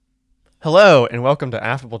Hello, and welcome to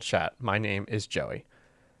Affable Chat. My name is Joey.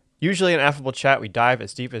 Usually in Affable Chat, we dive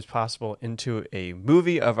as deep as possible into a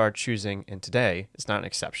movie of our choosing, and today is not an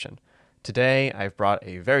exception. Today, I've brought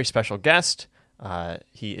a very special guest.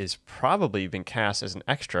 He is probably been cast as an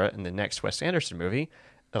extra in the next Wes Anderson movie,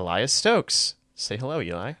 Eliah Stokes. Say hello,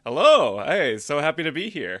 Eli. Hello. Hey, so happy to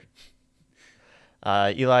be here.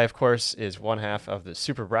 Eli, of course, is one half of the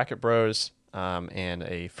Super Bracket Bros and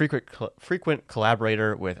a frequent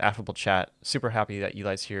collaborator with Affable Chat. Super happy that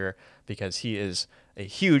Eli's here because he is a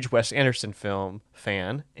huge Wes Anderson film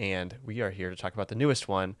fan, and we are here to talk about the newest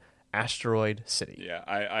one, Asteroid City. Yeah,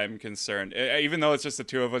 I'm concerned. Even though it's just the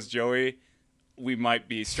two of us, Joey, we might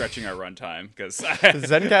be stretching our runtime because The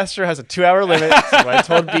Zencastr has a 2-hour limit. That's what I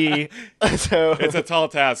told B. So it's a tall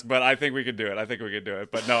task, but I think we could do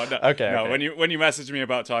it. But no. Okay. When you messaged me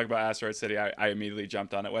about talking about Asteroid City, I immediately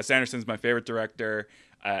jumped on it. Wes Anderson's my favorite director.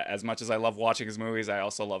 As much as I love watching his movies, I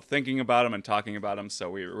also love thinking about him and talking about him. So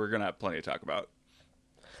we're gonna have plenty to talk about.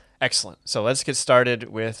 Excellent. So let's get started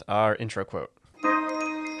with our intro quote.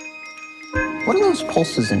 What do those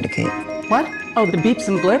pulses indicate? What? Oh, the beeps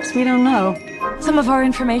and blips? We don't know. Some of our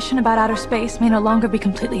information about outer space may no longer be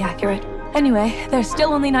completely accurate. Anyway, there's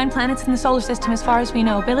still only 9 planets in the solar system as far as we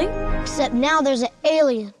know, Billy. Except now there's an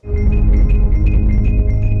alien.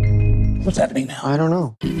 What's happening now? I don't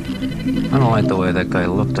know. I don't like the way that guy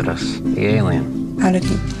looked at us. The alien. How did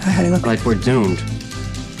he look? Like we're doomed.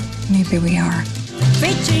 Maybe we are.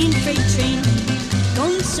 Freight train,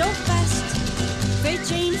 going so fast. Freight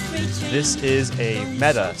train. This is a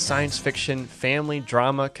meta science fiction family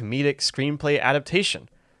drama comedic screenplay adaptation.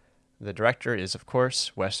 The director is, of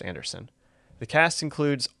course, Wes Anderson. The cast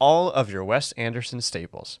includes all of your Wes Anderson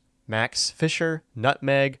staples: Max Fisher,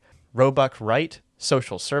 Nutmeg, Roebuck Wright,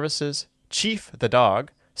 Social Services, Chief the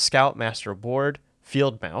Dog, Scoutmaster Board,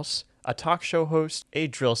 Field Mouse, a talk show host, a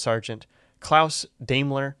drill sergeant, Klaus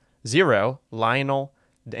Daimler, Zero, Lionel,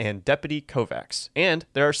 and Deputy Kovacs. And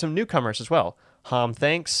there are some newcomers as well: Ham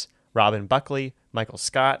Thanks, Robin Buckley, Michael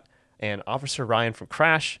Scott, and Officer Ryan from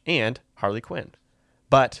Crash, and Harley Quinn.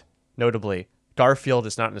 But, notably, Garfield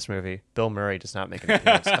is not in this movie. Bill Murray does not make an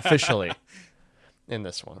appearance officially in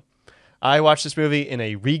this one. I watched this movie in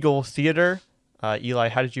a Regal theater. Eli,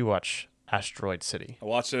 how did you watch Asteroid City? I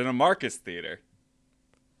watched it in a Marcus theater.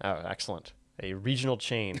 Oh, excellent. A regional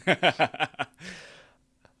chain.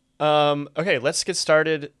 Okay, let's get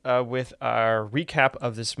started with our recap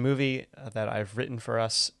of this movie that I've written for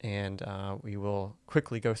us, and we will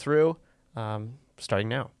quickly go through, starting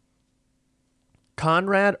now.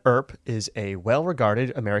 Conrad Earp is a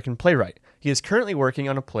well-regarded American playwright. He is currently working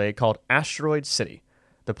on a play called Asteroid City.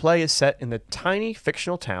 The play is set in the tiny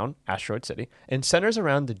fictional town, Asteroid City, and centers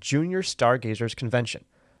around the Junior Stargazers Convention.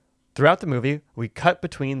 Throughout the movie, we cut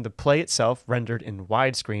between the play itself, rendered in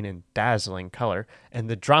widescreen and dazzling color, and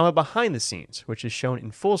the drama behind the scenes, which is shown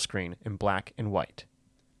in full screen in black and white.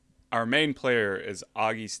 Our main player is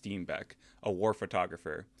Augie Steenbeck, a war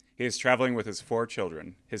photographer. He is traveling with his 4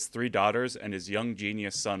 children, his 3 daughters, and his young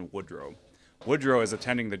genius son, Woodrow. Woodrow is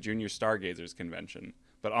attending the Junior Stargazers Convention,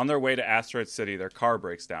 but on their way to Asteroid City, their car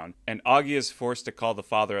breaks down, and Augie is forced to call the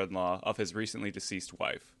father-in-law of his recently deceased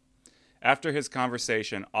wife. After his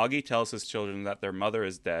conversation, Augie tells his children that their mother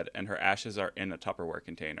is dead and her ashes are in a Tupperware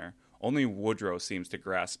container. Only Woodrow seems to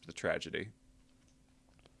grasp the tragedy.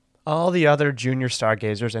 All the other Junior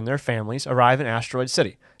Stargazers and their families arrive in Asteroid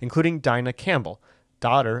City, including Dinah Campbell,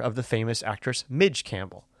 daughter of the famous actress Midge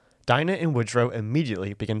Campbell. Dinah and Woodrow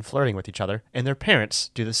immediately begin flirting with each other, and their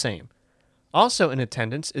parents do the same. Also in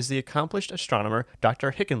attendance is the accomplished astronomer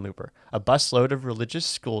Dr. Hickenlooper, a busload of religious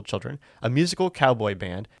school children, a musical cowboy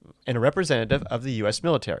band, and a representative of the U.S.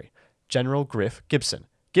 military, General Griff Gibson.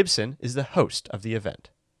 Gibson is the host of the event.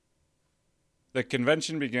 The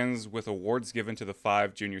convention begins with awards given to the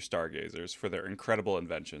 5 Junior Stargazers for their incredible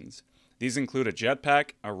inventions. These include a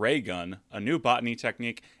jetpack, a ray gun, a new botany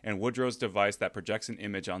technique, and Woodrow's device that projects an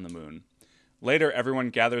image on the moon. Later,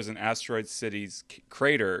 everyone gathers in Asteroid City's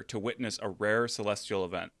crater to witness a rare celestial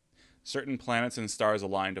event. Certain planets and stars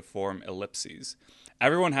align to form ellipses.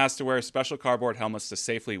 Everyone has to wear special cardboard helmets to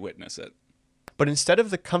safely witness it. But instead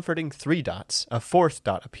of the comforting 3 dots, a 4th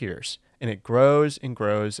dot appears, and it grows and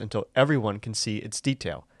grows until everyone can see its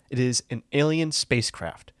detail. It is an alien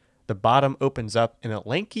spacecraft. The bottom opens up and a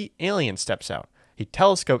lanky alien steps out. He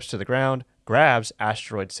telescopes to the ground, grabs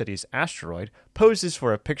Asteroid City's asteroid, poses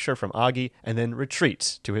for a picture from Augie, and then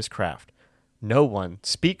retreats to his craft. No one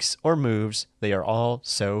speaks or moves. They are all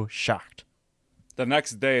so shocked. The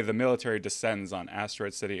next day, the military descends on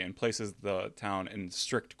Asteroid City and places the town in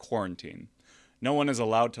strict quarantine. No one is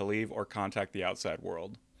allowed to leave or contact the outside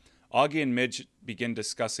world. Augie and Midge begin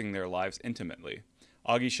discussing their lives intimately.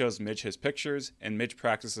 Augie shows Midge his pictures, and Midge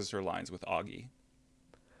practices her lines with Augie.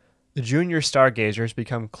 The junior stargazers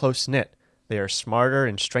become close-knit. They are smarter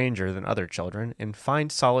and stranger than other children and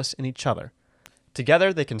find solace in each other.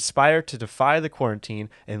 Together, they conspire to defy the quarantine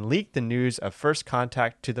and leak the news of first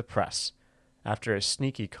contact to the press. After a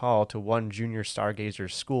sneaky call to one junior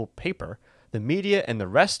stargazer's school paper, the media and the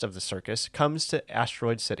rest of the circus comes to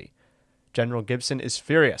Asteroid City. General Gibson is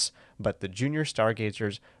furious, but the junior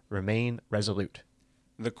stargazers remain resolute.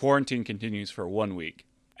 The quarantine continues for 1 week.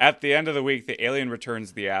 At the end of the week, the alien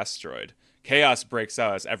returns the asteroid. Chaos breaks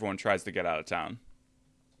out as everyone tries to get out of town.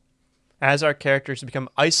 As our characters become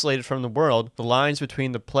isolated from the world, the lines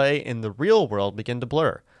between the play and the real world begin to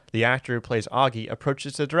blur. The actor who plays Augie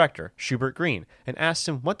approaches the director, Schubert Green, and asks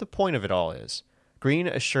him what the point of it all is. Green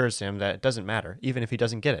assures him that it doesn't matter, even if he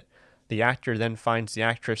doesn't get it. The actor then finds the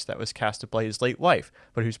actress that was cast to play his late wife,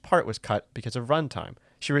 but whose part was cut because of runtime.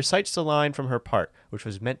 She recites the line from her part, which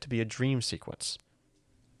was meant to be a dream sequence.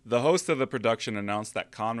 The host of the production announced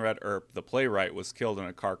that Conrad Earp, the playwright, was killed in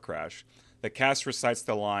a car crash. The cast recites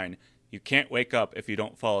the line, "You can't wake up if you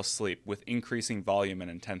don't fall asleep," with increasing volume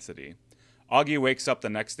and intensity. Augie wakes up the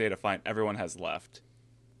next day to find everyone has left.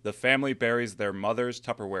 The family buries their mother's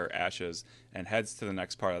Tupperware ashes and heads to the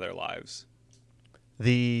next part of their lives.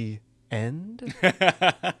 The end?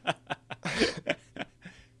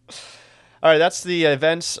 All right, that's the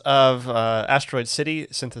events of Asteroid City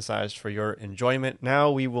synthesized for your enjoyment. Now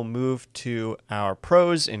we will move to our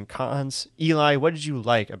pros and cons. Eli, what did you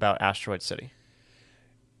like about Asteroid City?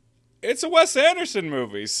 It's a Wes Anderson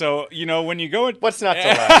movie, so, when you go... What's not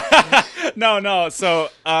to like? No. So,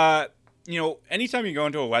 anytime you go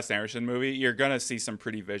into a Wes Anderson movie, you're going to see some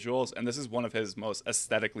pretty visuals, and this is one of his most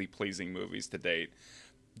aesthetically pleasing movies to date.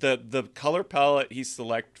 The color palette he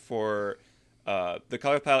selected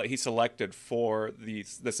for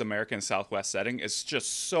this American Southwest setting is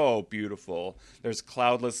just so beautiful. There's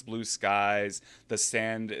cloudless blue skies. The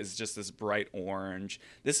sand is just this bright orange.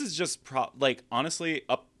 This is just honestly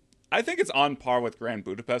I think it's on par with Grand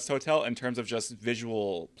Budapest Hotel in terms of just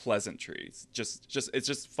visual pleasantries. It's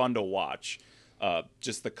just fun to watch.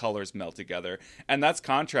 Just the colors melt together, and that's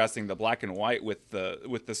contrasting the black and white with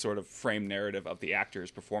the sort of frame narrative of the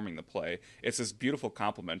actors performing the play. It's this beautiful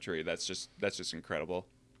complementary that's just incredible.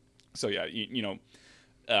 So yeah,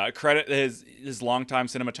 credit his longtime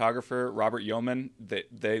cinematographer Robert Yeoman.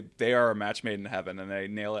 They are a match made in heaven, and they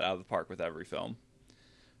nail it out of the park with every film.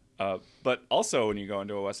 But also, when you go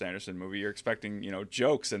into a Wes Anderson movie, you're expecting,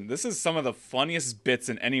 jokes. And this is some of the funniest bits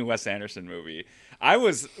in any Wes Anderson movie. I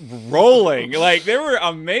was rolling. There were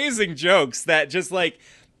amazing jokes that just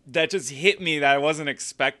hit me that I wasn't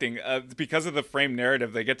expecting. Because of the frame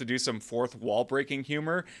narrative, they get to do some fourth wall breaking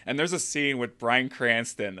humor. And there's a scene with Bryan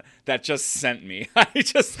Cranston that just sent me.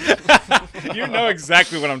 You know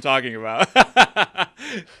exactly what I'm talking about.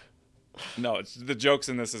 No, the jokes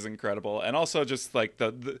in this is incredible, and also just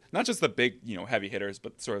the not just the big heavy hitters,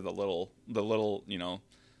 but sort of the little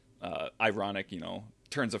ironic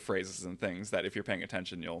turns of phrases and things that if you're paying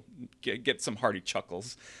attention you'll get some hearty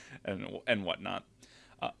chuckles and whatnot.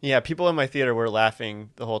 Yeah, people in my theater were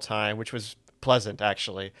laughing the whole time, which was pleasant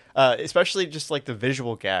actually, especially just the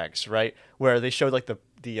visual gags, right, where they showed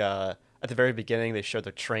the at the very beginning, they show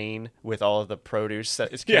the train with all of the produce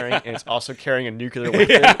that it's carrying, and it's also carrying a nuclear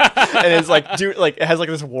weapon. And it's it has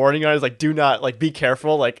this warning on it, it's do not be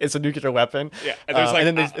careful, it's a nuclear weapon. Yeah, and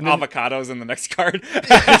there's avocados in the next card.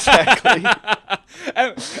 Exactly.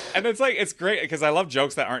 and it's great because I love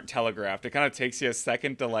jokes that aren't telegraphed. It kind of takes you a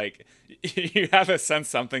second to you have a sense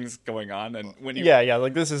something's going on, and when you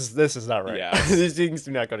this is not right. Yeah, these things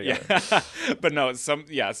do not go together. Yeah. But no,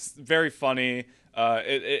 it's very funny.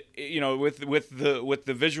 With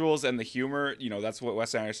the visuals and the humor, that's what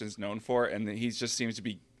Wes Anderson's known for, and he just seems to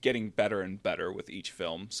be getting better and better with each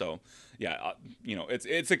film. So yeah,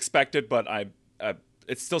 it's expected, but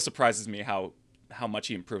it still surprises me how much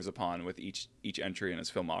he improves upon with each entry in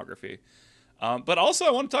his filmography. But also,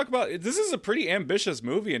 I want to talk about, this is a pretty ambitious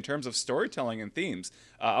movie in terms of storytelling and themes.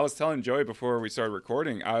 I was telling Joey before we started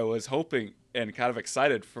recording, I was hoping and kind of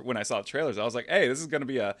excited for when I saw the trailers. I was like, hey, this is going to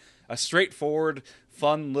be a straightforward,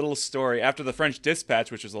 fun little story. After The French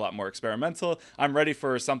Dispatch, which was a lot more experimental, I'm ready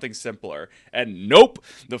for something simpler. And nope,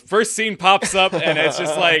 the first scene pops up and it's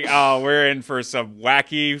just we're in for some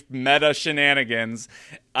wacky meta shenanigans.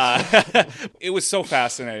 It was so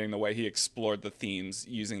fascinating the way he explored the themes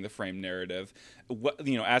using the frame narrative.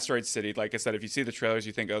 Asteroid City, like I said, if you see the trailers,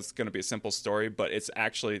 you think, oh, it's going to be a simple story, but it's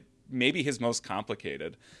actually maybe his most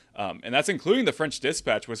complicated. And that's including the French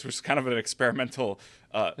Dispatch, which was kind of an experimental.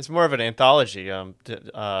 It's more of an anthology,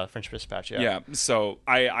 French Dispatch. Yeah. Yeah. So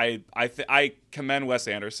I commend Wes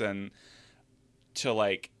Anderson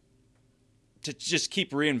to just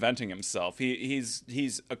keep reinventing himself.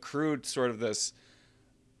 He's accrued sort of this,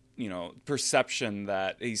 perception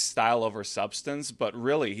that he's style over substance, but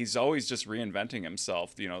really he's always just reinventing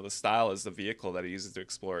himself. The style is the vehicle that he uses to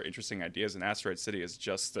explore interesting ideas, and Asteroid City is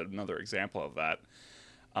just another example of that.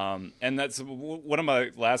 And that's one of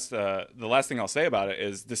my the last thing I'll say about it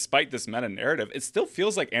is, despite this meta narrative, it still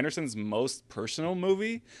feels like Anderson's most personal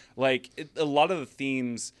movie. Like a lot of the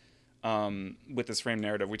themes with this frame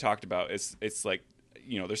narrative we talked about, it's like,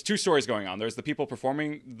 there's two stories going on. There's the people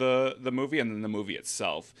performing the movie, and then the movie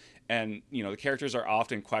itself. And, the characters are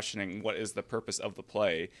often questioning what is the purpose of the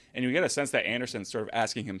play. And you get a sense that Anderson's sort of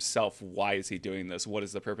asking himself, why is he doing this? What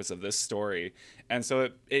is the purpose of this story? And so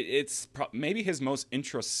it's maybe his most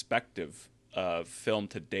introspective film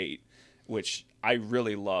to date, which I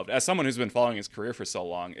really loved. As someone who's been following his career for so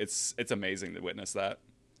long, it's amazing to witness that.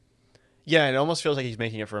 Yeah, it almost feels like he's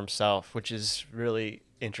making it for himself, which is really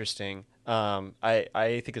interesting.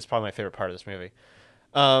 I think it's probably my favorite part of this movie.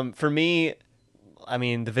 For me, I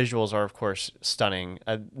mean, the visuals are, of course, stunning.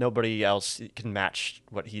 Nobody else can match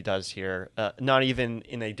what he does here, not even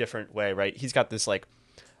in a different way, right? He's got this, like,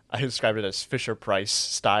 I described it as Fisher-Price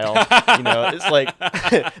style. It's like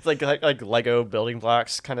it's like Lego building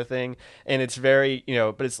blocks kind of thing, and it's very,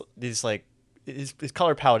 but it's these like. His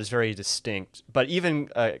color palette is very distinct, but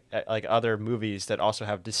even like other movies that also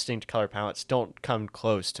have distinct color palettes don't come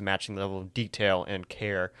close to matching the level of detail and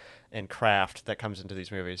care and craft that comes into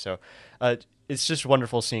these movies. So it's just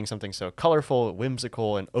wonderful seeing something so colorful,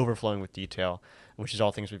 whimsical, and overflowing with detail, which is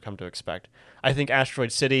all things we've come to expect. I think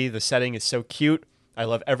Asteroid City, the setting is so cute. I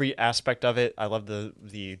love every aspect of it. I love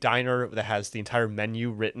the diner that has the entire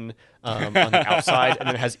menu written on the outside, and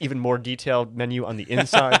then it has even more detailed menu on the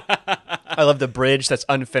inside. I love the bridge that's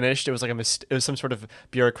unfinished. It was like it was some sort of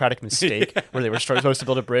bureaucratic mistake where they were supposed to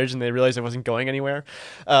build a bridge and they realized it wasn't going anywhere.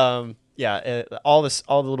 All the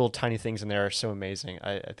little tiny things in there are so amazing.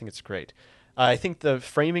 I think it's great. I think the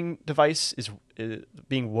framing device is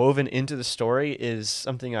being woven into the story is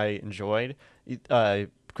something I enjoyed.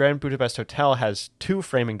 Grand Budapest Hotel has two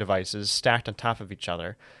framing devices stacked on top of each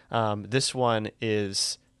other. This one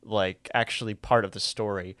is like actually part of the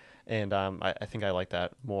story, and I think I like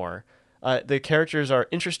that more. The characters are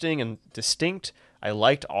interesting and distinct. I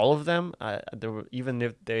liked all of them, even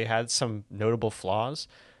if they had some notable flaws.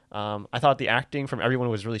 I thought the acting from everyone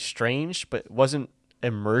was really strange, but wasn't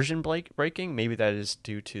immersion breaking. Maybe that is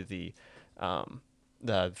due to the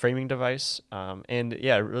framing device.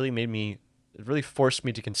 It really forced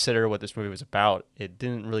me to consider what this movie was about. It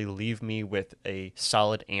didn't really leave me with a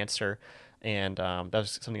solid answer, and that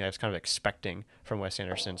was something I was kind of expecting from Wes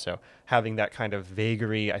Anderson. So having that kind of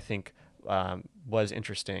vagary, I think, was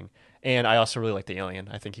interesting. And I also really like the alien.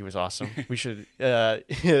 I think he was awesome. We should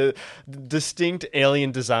distinct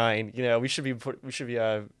alien design. We should be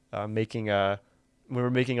making when we're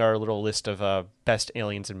making our little list of best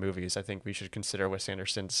aliens in movies. I think we should consider Wes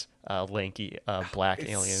Anderson's lanky black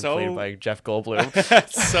alien played by Jeff Goldblum.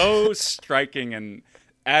 So striking, and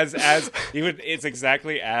it's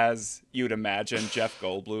exactly as you would imagine Jeff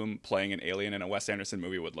Goldblum playing an alien in a Wes Anderson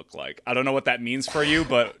movie would look like. I don't know what that means for you,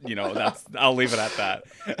 but I'll leave it at that.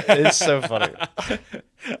 It's so funny.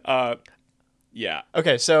 Yeah.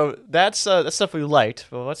 Okay, so that's stuff we liked.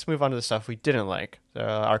 Well, let's move on to the stuff we didn't like.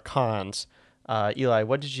 Our cons. Eli,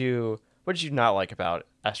 what did you not like about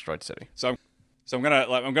Asteroid City? So I'm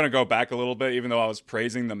gonna go back a little bit. Even though I was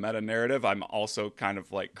praising the meta narrative, I'm also kind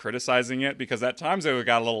of like criticizing it, because at times it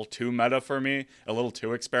got a little too meta for me, a little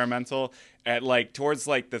too experimental. At towards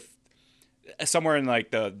the somewhere in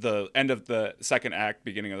the end of the second act,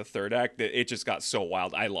 beginning of the third act, it just got so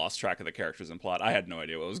wild. I lost track of the characters and plot. I had no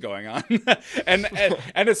idea what was going on, and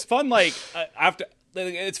it's fun after.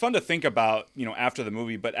 It's fun to think about, after the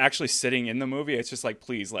movie, but actually sitting in the movie, it's just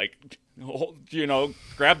please, grab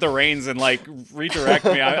the reins and redirect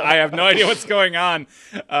me. I have no idea what's going on.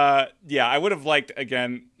 I would have liked,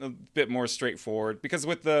 again, a bit more straightforward, because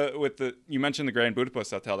with the you mentioned the Grand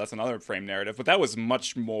Budapest Hotel, that's another frame narrative, but that was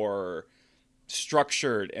much more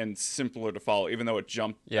structured and simpler to follow. Even though it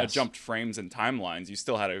jumped frames and timelines, you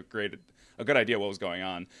still had a good idea what was going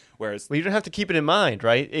on. Whereas, you don't have to keep it in mind,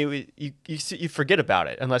 right? You forget about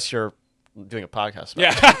it unless you're doing a podcast about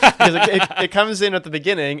Yeah. it. Because it comes in at the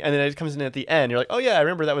beginning and then it comes in at the end. You're like, oh yeah, I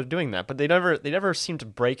remember that was doing that, but they never seem to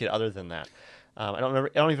break it other than that. I don't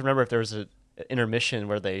even remember if there was an intermission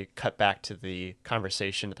where they cut back to the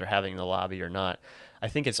conversation that they're having in the lobby or not. I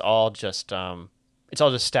think it's all just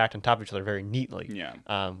stacked on top of each other very neatly.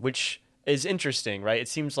 Yeah. Which is interesting, right? It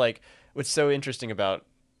seems like what's so interesting about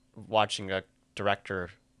watching a director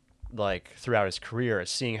like throughout his career is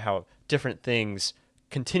seeing how different things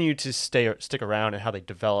continue to stick around and how they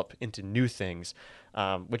develop into new things,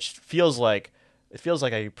 which feels like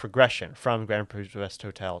a progression from Grand Budapest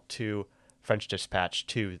Hotel to French Dispatch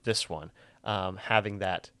to this one, having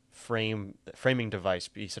that framing device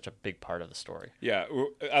be such a big part of the story. Yeah,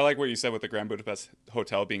 I like what you said with the Grand Budapest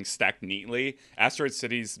Hotel being stacked neatly. Asteroid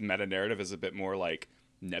City's meta narrative is a bit more like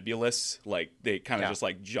nebulous, like they kind of just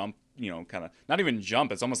like jump, kind of not even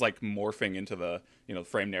jump. It's almost like morphing into the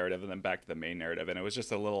frame narrative and then back to the main narrative, and it was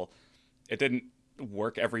just it didn't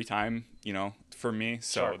work every time, for me.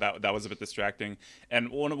 So Sure. that was a bit distracting.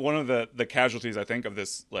 And one of the casualties I think of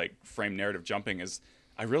this like frame narrative jumping is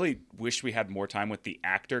I really wish we had more time with the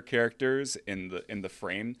actor characters in the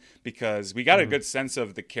frame, because we got a good sense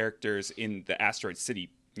of the characters in the Asteroid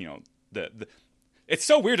City. It's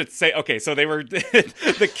so weird to say. Okay, so they were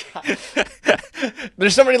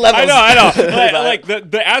There's so many levels. I know. like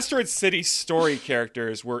the Asteroid City story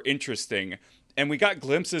characters were interesting, and we got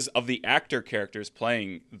glimpses of the actor characters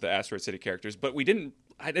playing the Asteroid City characters, but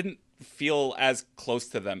I didn't feel as close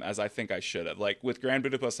to them as I think I should have. Like with Grand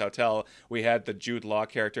Budapest Hotel, we had the Jude Law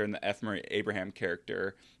character and the F. Murray Abraham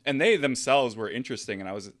character, and they themselves were interesting. And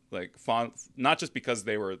I was like fond, not just because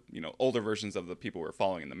they were older versions of the people we were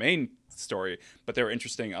following in the main story, but they were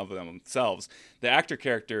interesting of themselves. The actor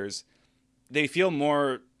characters, they feel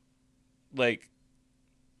more like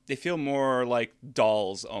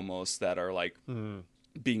dolls almost that are like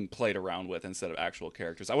being played around with instead of actual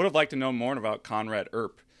characters. I would have liked to know more about Conrad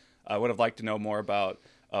Earp. I would have liked to know more about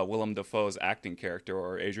Willem Dafoe's acting character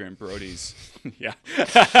or Adrian Brody's. Yeah.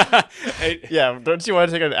 Yeah, don't you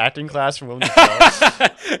want to take an acting class from Willem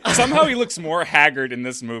Dafoe? Somehow he looks more haggard in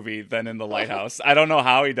this movie than in The Lighthouse. I don't know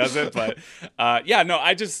how he does it, but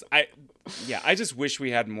I just wish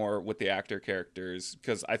we had more with the actor characters,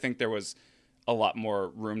 because I think there was a lot more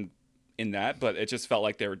room in that, but it just felt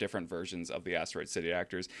like they were different versions of the Asteroid City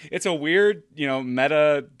actors. It's a weird,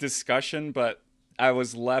 meta discussion, but I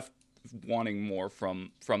was left wanting more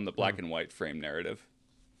from the black and white frame narrative.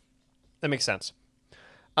 That makes sense.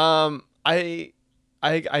 I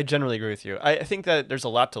generally agree with you. I think that there's a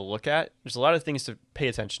lot to look at. There's a lot of things to pay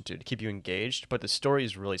attention to keep you engaged, but the story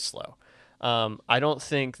is really slow. I don't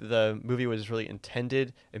think the movie was really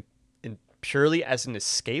intended in purely as an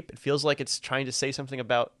escape. It feels like it's trying to say something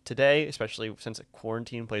about today, especially since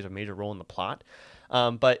quarantine plays a major role in the plot.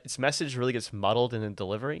 But its message really gets muddled in the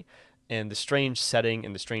delivery, and the strange setting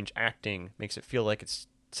and the strange acting makes it feel like it's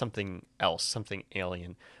something else, something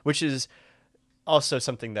alien, which is also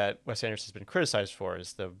something that Wes Anderson has been criticized for,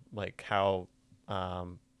 is the how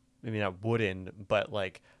maybe not wooden, but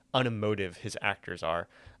like unemotive his actors are.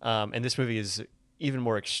 And this movie is even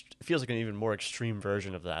more feels like an even more extreme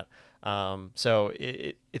version of that. So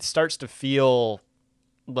it starts to feel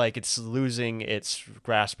like it's losing its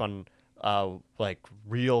grasp on like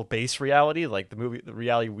real base reality, like the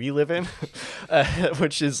reality we live in,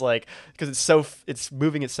 which is like, because it's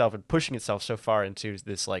moving itself and pushing itself so far into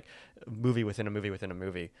this like movie within a movie within a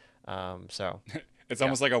movie. So it's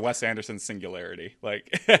almost like a Wes Anderson singularity. Like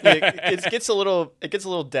it gets a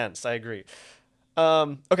little dense. I agree.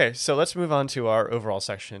 Okay, so let's move on to our overall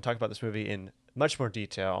section and talk about this movie in much more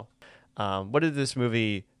detail. What did this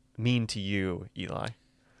movie mean to you, Eli?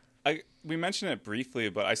 We mentioned it briefly,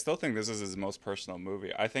 but I still think this is his most personal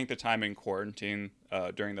movie. I think the time in quarantine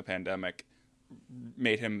during the pandemic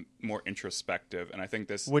made him more introspective, and I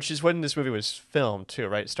think which is when this movie was filmed too,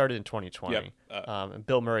 right? It started in 2020. Yep. And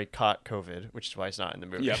Bill Murray caught COVID, which is why he's not in the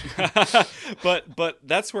movie. Yep. but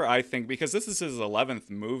that's where I think, because this is his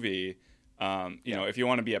 11th movie. If you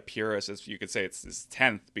want to be a purist, you could say it's his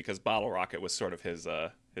 10th, because Bottle Rocket was sort of his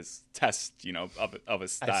test, of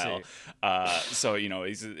his style. So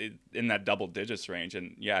he's in that double digits range,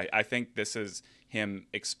 and yeah, I think this is him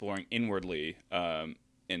exploring inwardly,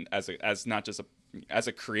 as not just as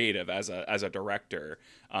a creative, as a director,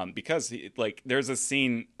 because there's a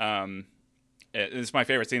scene. It's my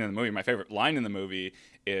favorite scene in the movie. My favorite line in the movie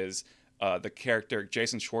is the character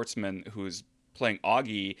Jason Schwartzman, who's playing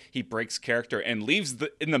Augie. He breaks character and leaves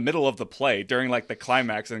in the middle of the play during like the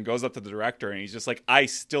climax, and goes up to the director, and he's just like, I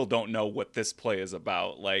still don't know what this play is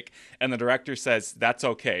about. And the director says, that's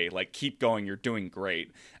okay. Like, keep going. You're doing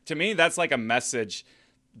great. To me, that's like a message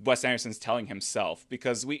Wes Anderson's telling himself,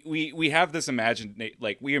 because we have this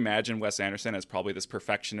we imagine Wes Anderson as probably this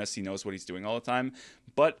perfectionist. He knows what he's doing all the time,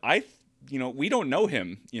 but we don't know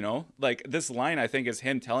him, like this line I think is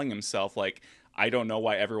him telling himself, like, I don't know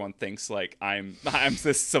why everyone thinks like I'm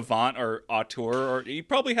this savant or auteur, or he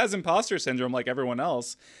probably has imposter syndrome like everyone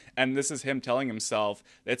else. And this is him telling himself,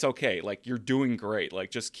 it's okay. Like, you're doing great. Like,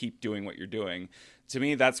 just keep doing what you're doing. To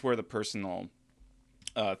me, that's where the personal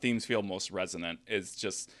themes feel most resonant, is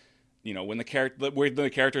just, when the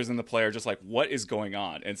characters in the play are just like, what is going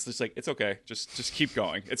on? And it's just like, it's okay. Just keep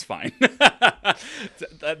going. It's fine.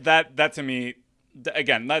 that to me,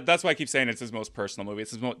 again, that's why I keep saying it's his most personal movie.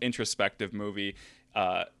 It's his most introspective movie.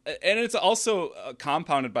 And it's also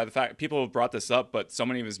compounded by the fact people have brought this up, but so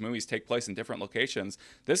many of his movies take place in different locations.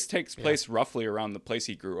 This takes place roughly around the place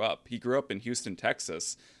he grew up. He grew up in Houston,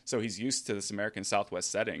 Texas, so he's used to this American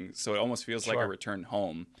Southwest setting. So it almost feels like a return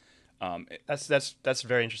home. That's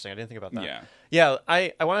very interesting. I didn't think about that. Yeah.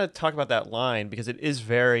 I want to talk about that line because it is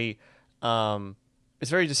very, it's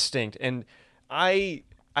very distinct. And I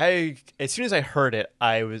as soon as I heard it,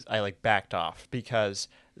 I like backed off, because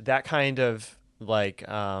that kind of like,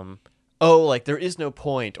 like there is no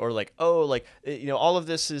point, or like, all of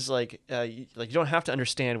this is like you don't have to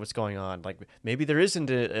understand what's going on. Like, maybe there isn't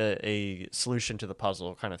a solution to the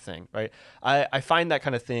puzzle kind of thing, right? I find that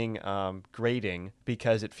kind of thing grating,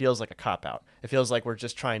 because it feels like a cop-out. It feels like we're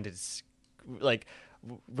just trying to, like,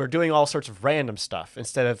 we're doing all sorts of random stuff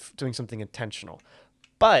instead of doing something intentional.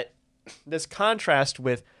 But this contrast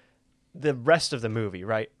with the rest of the movie,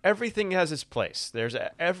 right? Everything has its place. There's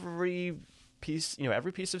every piece,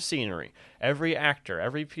 every piece of scenery, every actor,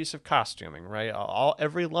 every piece of costuming, right?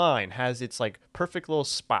 Every line has its like perfect little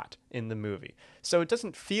spot in the movie. So it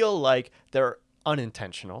doesn't feel like they're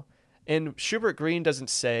unintentional. And Schubert Green doesn't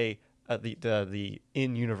say, the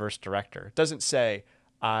in-universe director doesn't say,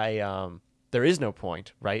 there is no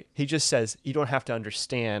point, right? He just says you don't have to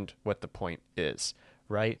understand what the point is,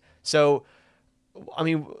 right? So, I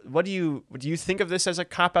mean, do you think of this as a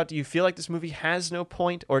cop-out? Do you feel like this movie has no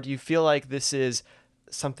point, or do you feel like this is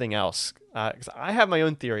something else? Because I have my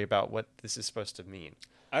own theory about what this is supposed to mean.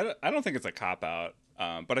 I don't think it's a cop-out,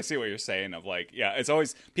 but I see what you're saying of like, yeah, it's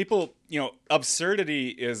always people, absurdity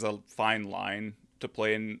is a fine line to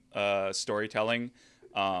play in storytelling.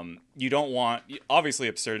 You don't want, obviously,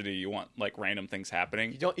 absurdity. You want like random things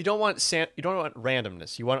happening. You don't want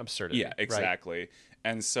randomness. You want absurdity. Yeah, exactly. Right?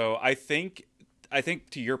 And so I think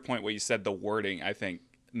to your point, what you said, the wording, I think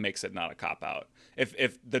makes it not a cop out.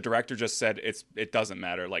 If the director just said it doesn't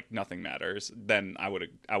matter, like nothing matters, then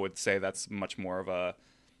I would say that's much more of a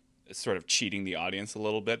sort of cheating the audience a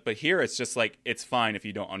little bit. But here it's just like, it's fine if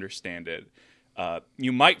you don't understand it.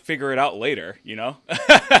 You might figure it out later,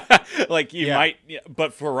 like you might,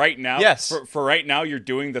 but for right now, yes, for right now, you're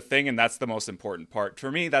doing the thing, and that's the most important part.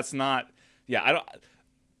 For me, that's not.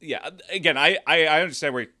 Again, I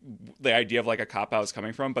understand where the idea of like a cop out is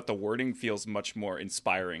coming from, but the wording feels much more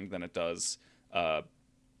inspiring than it does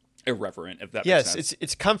irreverent. If that makes sense. Yes,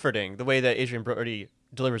 it's comforting the way that Adrian Brody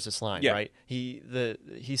delivers this line, right? He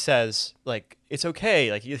says like, it's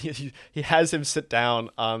okay, like he has him sit down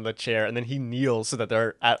on the chair, and then he kneels so that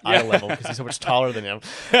they're at eye level because he's so much taller than him.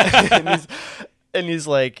 And he's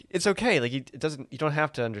like, it's okay, like you don't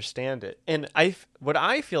have to understand it. And what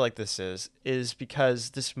I feel like this is because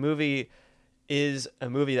this movie is a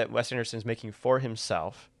movie that Wes Anderson is making for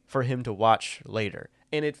himself, for him to watch later.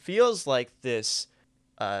 And it feels like this,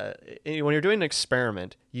 when you're doing an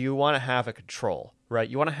experiment, you want to have a control, right?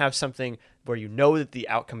 You want to have something where you know that the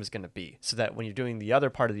outcome is going to be, so that when you're doing the other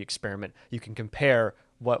part of the experiment, you can compare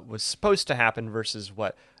what was supposed to happen versus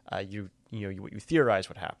what what you theorize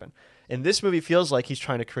would happen. And this movie feels like he's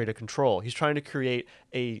trying to create a control. He's trying to create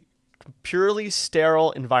a purely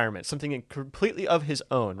sterile environment, something completely of his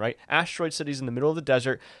own, right? Asteroid City's in the middle of the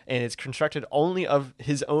desert, and it's constructed only of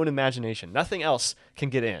his own imagination. Nothing else can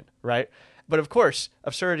get in, right? But of course,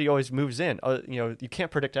 absurdity always moves in. You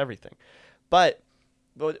can't predict everything. But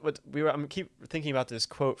I keep thinking about this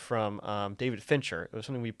quote from David Fincher. It was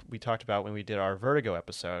something we talked about when we did our Vertigo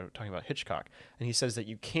episode, talking about Hitchcock. And he says that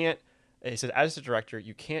he says, as a director,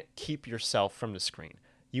 you can't keep yourself from the screen.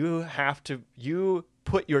 You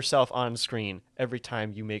put yourself on screen every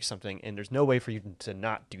time you make something, and there's no way for you to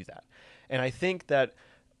not do that. And I think that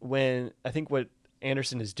what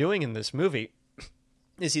Anderson is doing in this movie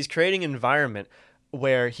is he's creating an environment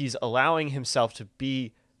where he's allowing himself to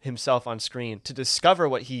be himself on screen, to discover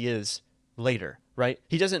what he is later, right?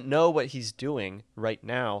 He doesn't know what he's doing right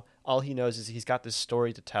now. All he knows is he's got this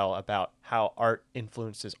story to tell about how art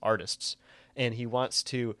influences artists. and he wants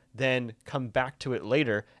to then come back to it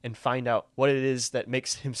later and find out what it is that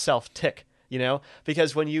makes himself tick,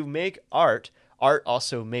 because when you make art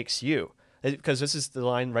also makes you. Because this is the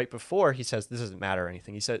line right before he says, this doesn't matter or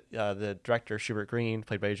anything. He said, the director, Schubert Green,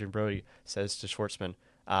 played by Adrian Brody, says to Schwartzman,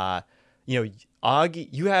 Augie,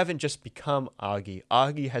 you haven't just become Augie.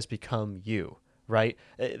 Augie has become you, right?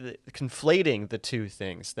 Conflating the two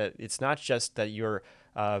things, that it's not just that you're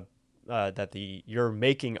you're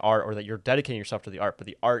making art or that you're dedicating yourself to the art, but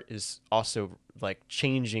the art is also like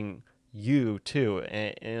changing you too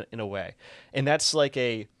in a way. And that's like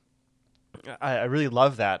I really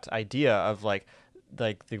love that idea of like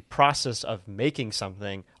the process of making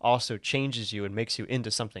something also changes you and makes you into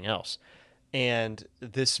something else. And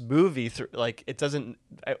this movie,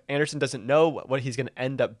 Anderson doesn't know what he's going to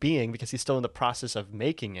end up being because he's still in the process of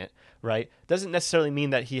making it, right? Doesn't necessarily mean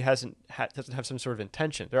that he doesn't have some sort of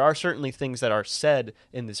intention. There are certainly things that are said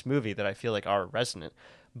in this movie that I feel like are resonant,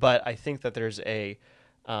 but I think that there's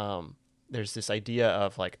this idea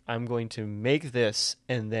of like, I'm going to make this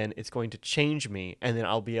and then it's going to change me, and then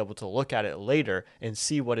I'll be able to look at it later and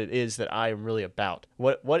see what it is that I am really about.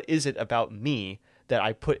 What is it about me that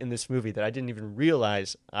I put in this movie that I didn't even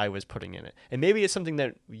realize I was putting in it? And maybe it's something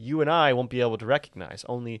that you and I won't be able to recognize.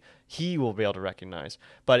 Only he will be able to recognize.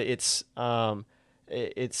 But it's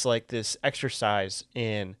like this exercise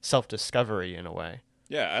in self-discovery in a way.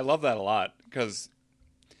 Yeah, I love that a lot because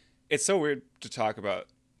it's so weird to talk about,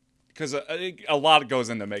 because a lot goes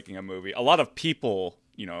into making a movie. A lot of people,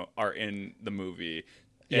 are in the movie,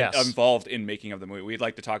 involved in making of the movie. We'd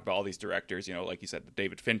like to talk about all these directors, like you said, the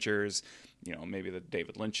David Finchers, maybe the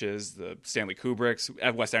David Lynches, the Stanley Kubricks,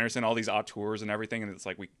 Wes Anderson, all these auteurs and everything. And it's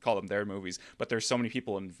like we call them their movies, but there's so many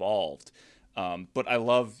people involved. But I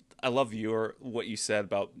love what you said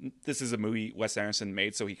about this is a movie Wes Anderson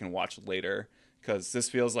made so he can watch later, because this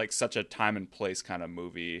feels like such a time and place kind of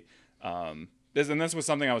movie. This was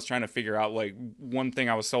something I was trying to figure out. Like, one thing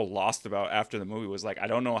I was so lost about after the movie was like, I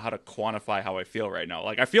don't know how to quantify how I feel right now.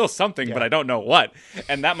 Like, I feel something, but I don't know what.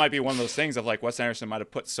 And that might be one of those things of like, Wes Anderson might have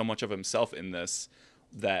put so much of himself in this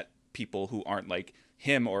that people who aren't like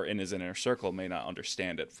him or in his inner circle may not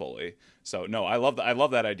understand it fully. So no, I love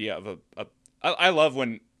that idea of I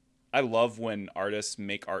love when artists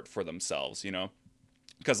make art for themselves,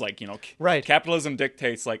 because like, right. Capitalism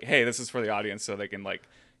dictates like, hey, this is for the audience so they can like,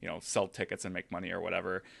 sell tickets and make money or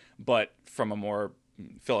whatever. But from a more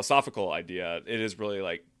philosophical idea, it is really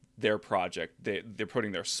like their project. They're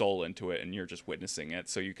putting their soul into it, and you're just witnessing it.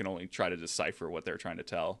 So you can only try to decipher what they're trying to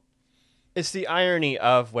tell. It's the irony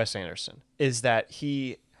of Wes Anderson is that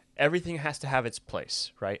everything has to have its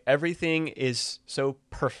place, right? Everything is so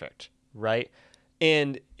perfect, right?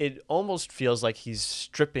 And it almost feels like he's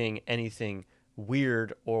stripping anything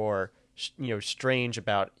weird or strange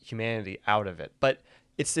about humanity out of it. But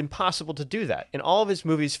it's impossible to do that. And all of his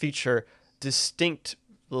movies feature distinct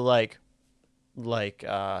moments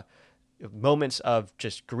of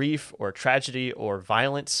just grief or tragedy or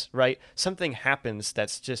violence, right? Something happens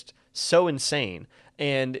that's just so insane,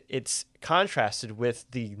 and it's contrasted with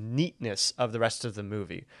the neatness of the rest of the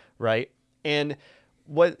movie, right? And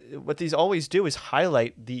what these always do is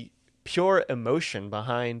highlight the pure emotion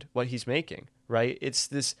behind what he's making, right?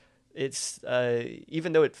 It's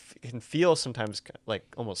even though it can feel sometimes like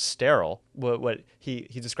almost sterile, what he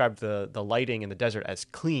described the lighting in the desert as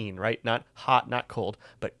clean, right? Not hot, not cold,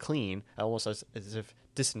 but clean, almost as if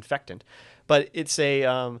disinfectant. But it's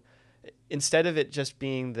instead of it just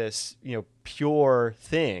being this pure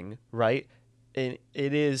thing, right? It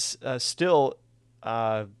is still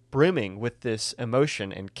brimming with this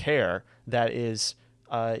emotion and care that is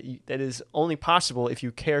only possible if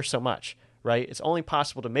you care so much. Right? It's only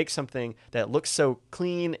possible to make something that looks so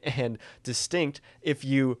clean and distinct if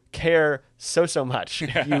you care so much.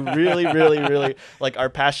 If you really, really, really are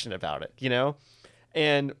passionate about it,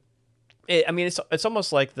 And it's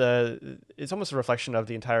almost like it's almost a reflection of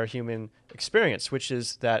the entire human experience, which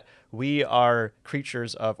is that we are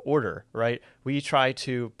creatures of order, right? We try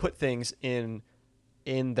to put things in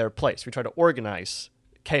their place. We try to organize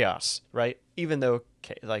chaos, right? Even though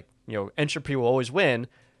entropy will always win.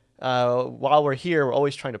 While we're here, we're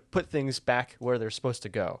always trying to put things back where they're supposed to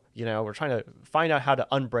go. We're trying to find out how to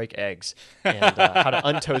unbreak eggs and how to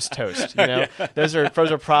untoast toast. Yeah. Those are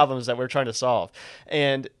problems that we're trying to solve,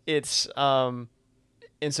 and it's and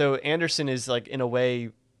so Anderson is in a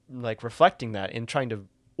way reflecting that and trying to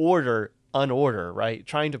unorder, right?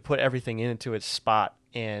 Trying to put everything into its spot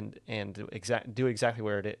and do exactly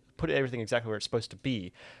where put everything exactly where it's supposed to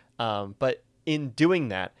be, but in doing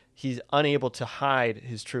that, he's unable to hide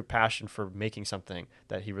his true passion for making something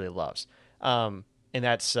that he really loves. and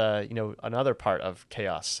that's another part of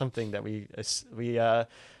chaos, something that we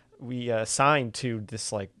assign to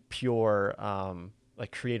this like pure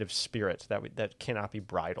like creative spirit that cannot be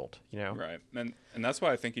bridled, Right. And that's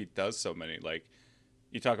why I think he does so many, like,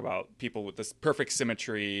 you talk about people with this perfect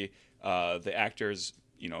symmetry, the actors,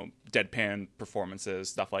 deadpan performances,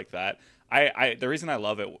 stuff like that. The reason I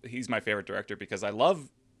love it, he's my favorite director, because I love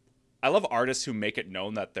artists who make it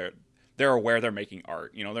known that they're aware they're making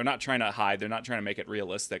art. They're not trying to hide. They're not trying to make it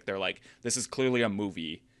realistic. They're like, this is clearly a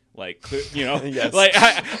movie. Like, Yes. Like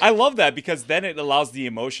I love that, because then it allows the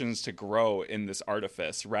emotions to grow in this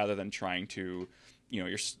artifice rather than trying to,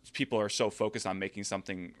 people are so focused on making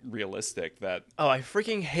something realistic that. Oh, I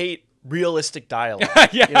freaking hate realistic dialogue.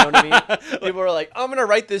 Yeah. You know what I mean? People are like, I'm going to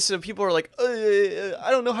write this. And people are like, I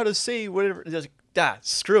don't know how to say whatever. Just,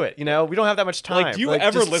 screw it. We don't have that much time. Like, do you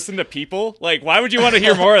ever listen to people? Like, why would you want to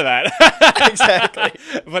hear more of that? Exactly.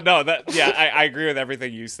 But no, I agree with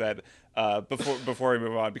everything you said. Before we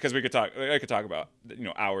move on, because I could talk about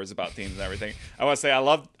hours about themes and everything. I want to say I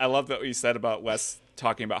love what you said about Wes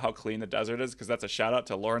talking about how clean the desert is, because that's a shout out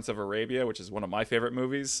to Lawrence of Arabia, which is one of my favorite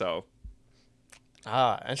movies. So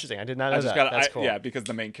interesting. I did not know that. That's cool. Yeah, because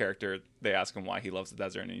the main character, they ask him why he loves the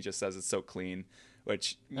desert, and he just says it's so clean.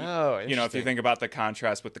 Which if you think about the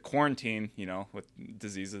contrast with the quarantine, with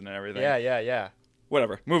diseases and everything. Yeah.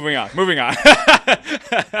 Whatever. Moving on.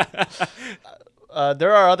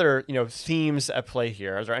 There are other, themes at play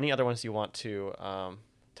here. Are there any other ones you want to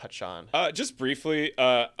touch on? Just briefly,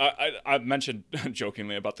 I mentioned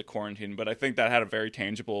jokingly about the quarantine, but I think that had a very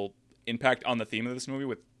tangible impact on the theme of this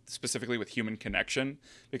movie, specifically with human connection,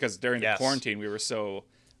 because during the quarantine we were so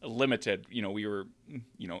limited. We were,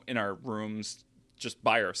 in our rooms just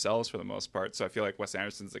by ourselves for the most part. So I feel like Wes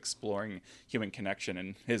Anderson's exploring human connection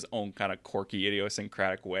in his own kind of quirky,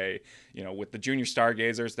 idiosyncratic way. With the junior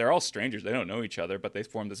stargazers, they're all strangers. They don't know each other, but they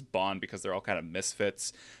form this bond because they're all kind of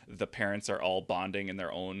misfits. The parents are all bonding in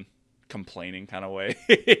their own complaining kind of way.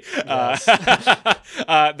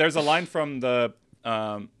 There's a line from the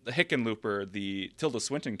Hickenlooper, the Tilda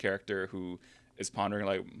Swinton character, who is pondering,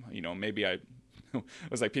 like, maybe I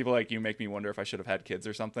was like, people like you make me wonder if I should have had kids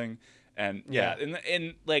or something. And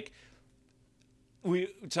and like, we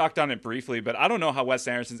talked on it briefly, but I don't know how Wes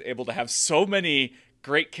Anderson's able to have so many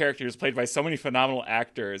great characters played by so many phenomenal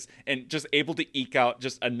actors, and just able to eke out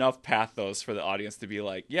just enough pathos for the audience to be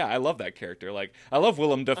like, yeah, I love that character. Like, I love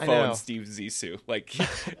Willem Dafoe and Steve Zissou. Like,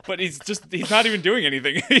 but he's not even doing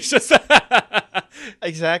anything. He's just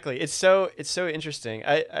exactly. It's so interesting.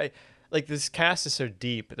 I like, this cast is so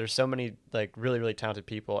deep. There's so many like really, really talented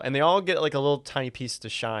people, and they all get like a little tiny piece to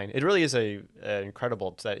shine. It really is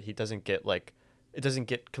incredible that he doesn't get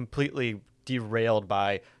completely derailed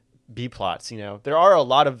by B plots. There are a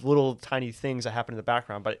lot of little tiny things that happen in the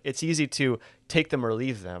background, but it's easy to take them or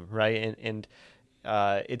leave them, right? And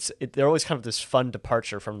they're always kind of this fun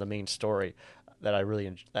departure from the main story that I really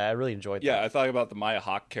enjoyed. Yeah, I thought about the Maya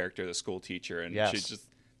Hawke character, the school teacher, and she just.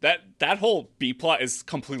 That whole B plot is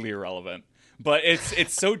completely irrelevant, but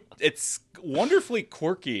it's wonderfully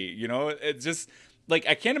quirky. It's just like,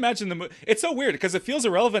 I can't imagine the movie. It's so weird because it feels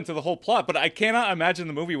irrelevant to the whole plot, but I cannot imagine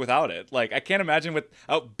the movie without it. Like, I can't imagine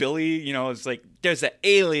without Billy. It's like there's an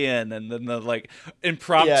alien, and then the like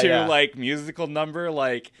impromptu like musical number.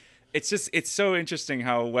 Like, it's so interesting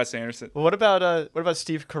how Wes Anderson. Well, what about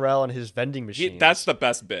Steve Carell and his vending machine? That's the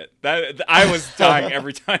best bit. That I was dying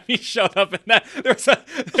every time he showed up in that.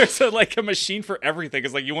 There's a machine for everything.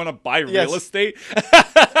 It's like, you want to buy real estate.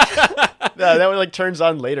 No, that one like turns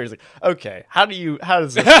on later. He's like, okay, how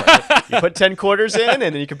does this work? You put 10 quarters in, and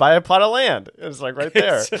then you can buy a plot of land. It's like right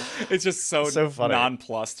there. It's just so funny.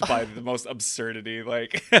 Nonplussed by the most absurdity.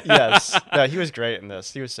 Like, yes, no, he was great in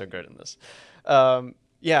this. He was so good in this.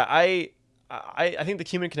 Yeah, I think the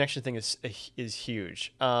human connection thing is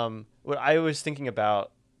huge. What I was thinking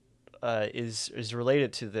about is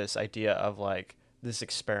related to this idea of like this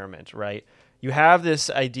experiment, right? You have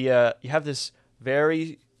this idea, you have this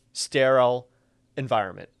very sterile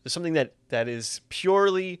environment. There's something that is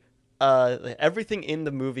purely everything in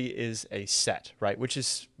the movie is a set, right? Which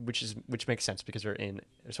makes sense because they're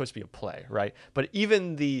supposed to be a play, right? But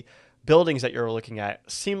even the buildings that you're looking at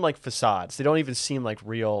seem like facades. They don't even seem like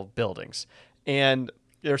real buildings. And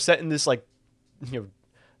they're set in this like,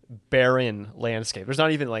 barren landscape.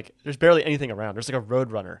 There's barely anything around. There's like a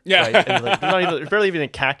roadrunner. Yeah. Right? And like, there's barely even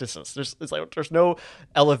cactuses. There's no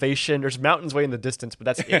elevation. There's mountains way in the distance, but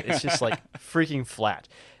that's it. It's just like freaking flat.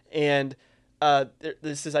 And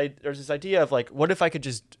there's this idea of like, what if I could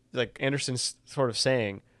just, like Anderson's sort of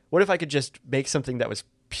saying, what if I could just make something that was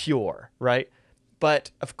pure, right?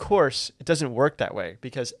 But of course, it doesn't work that way,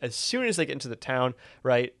 because as soon as they get into the town,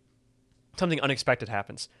 right, something unexpected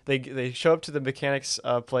happens. They show up to the mechanic's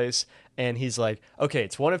place, and he's like, okay,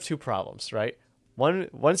 it's one of two problems, right?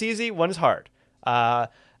 One's easy, one's hard.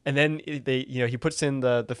 And then he puts in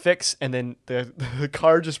the fix, and then the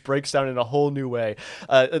car just breaks down in a whole new way.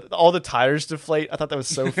 All the tires deflate. I thought that was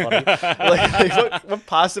so funny. What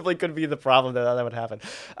possibly could be the problem that would happen?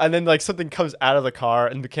 And then like something comes out of the car,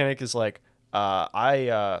 and the mechanic is like,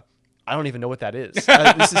 I don't even know what that is.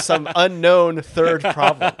 This is some unknown third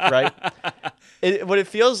problem, right? What it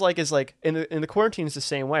feels like is like in the quarantine is the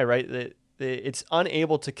same way, right? It's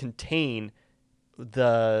unable to contain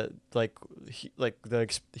the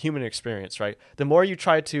human experience, right? The more you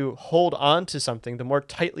try to hold on to something, the more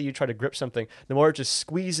tightly you try to grip something, the more it just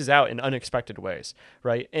squeezes out in unexpected ways,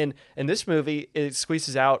 right? And in this movie, it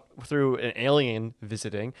squeezes out through an alien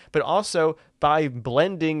visiting, but also by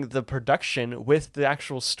blending the production with the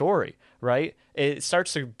actual story, right? It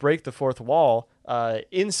starts to break the fourth wall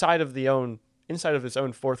inside of its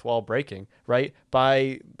own fourth wall breaking, right?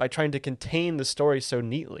 By trying to contain the story so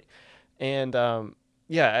neatly. And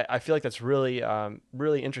I feel like that's really,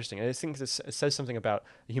 really interesting. I just think it says something about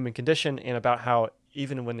the human condition, and about how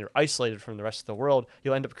even when you're isolated from the rest of the world,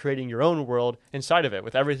 you'll end up creating your own world inside of it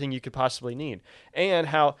with everything you could possibly need. And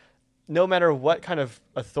how no matter what kind of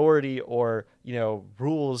authority or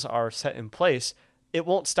rules are set in place, it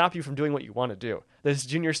won't stop you from doing what you want to do. These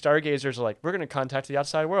junior stargazers are like, we're going to contact the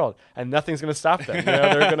outside world, and nothing's going to stop them.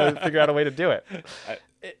 They're going to figure out a way to do it.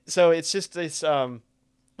 So it's just this.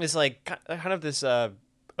 It's like kind of this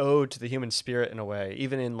ode to the human spirit in a way,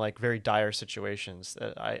 even in like very dire situations,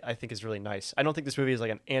 that I think is really nice. I don't think this movie is like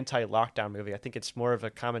an anti-lockdown movie. I think it's more of a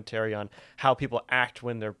commentary on how people act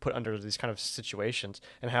when they're put under these kind of situations,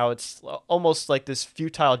 and how it's almost like this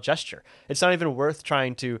futile gesture. It's not even worth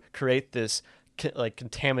trying to create this like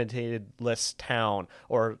contaminated-less town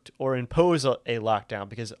or impose a lockdown,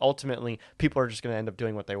 because ultimately people are just going to end up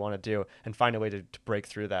doing what they want to do and find a way to break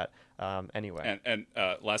through that anyway. And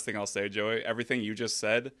last thing I'll say, Joey, everything you just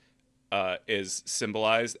said is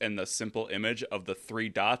symbolized in the simple image of the 3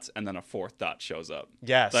 dots, and then a 4th dot shows up.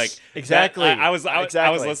 Yes, like exactly. I was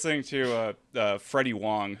listening to Freddie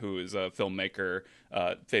Wong, who is a filmmaker,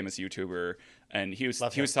 famous YouTuber, and he was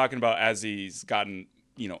talking about, as he's gotten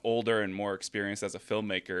older and more experienced as a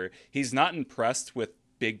filmmaker, he's not impressed with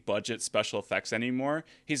big budget special effects anymore.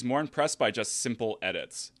 He's more impressed by just simple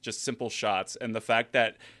edits, just simple shots, and the fact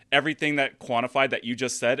that everything that quantified that you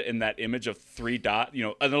just said in that image of 3 dot,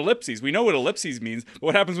 an ellipses. We know what ellipses means, but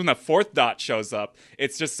what happens when the 4th dot shows up?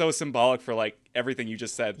 It's just so symbolic for like everything you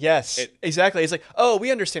just said. Yes, exactly. It's like, oh,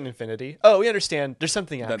 we understand infinity. Oh, we understand there's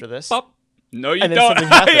something after this. Pop. No, you and then don't. Something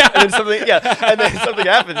happens. And then something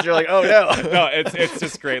happens. You're like, oh no. No, it's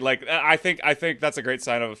just great. Like I think that's a great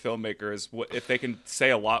sign of a filmmaker, is if they can say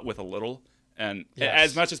a lot with a little. And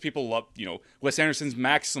as much as people love, Wes Anderson's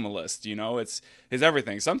maximalist, it's his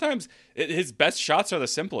everything. Sometimes his best shots are the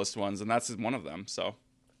simplest ones, and that's one of them. So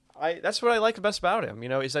that's what I like best about him.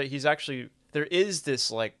 Is that he's actually, there is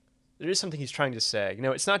something he's trying to say.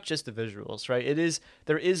 It's not just the visuals, right?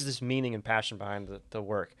 There is this meaning and passion behind the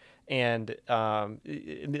work. And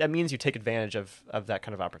that means you take advantage of that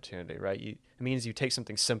kind of opportunity, right? It means you take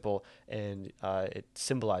something simple, and it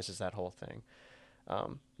symbolizes that whole thing.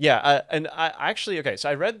 And I actually, so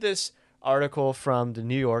I read this article from the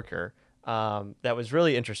New Yorker that was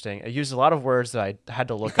really interesting. It used a lot of words that I had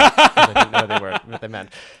to look up because I didn't know what they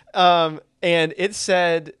meant. And it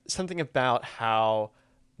said something about how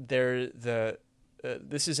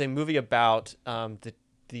this is a movie about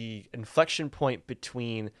the inflection point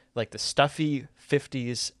between like the stuffy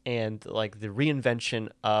 50s and like the reinvention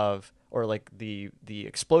of, or like the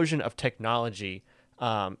explosion of technology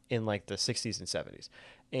in like the 60s and 70s.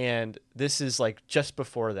 And this is like just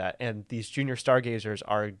before that, and these junior stargazers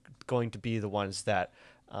are going to be the ones that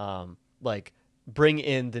like bring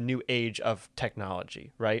in the new age of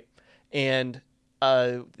technology, right? And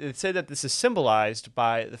they say that this is symbolized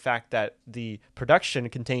by the fact that the production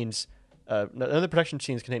contains none of the production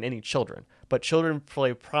scenes contain any children, but children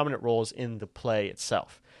play prominent roles in the play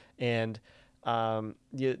itself. And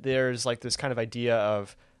there's like this kind of idea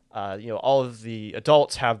of all of the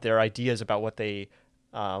adults have their ideas about what they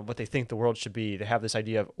think the world should be. They have this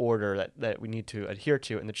idea of order that we need to adhere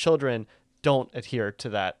to, and the children don't adhere to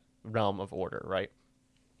that realm of order, right?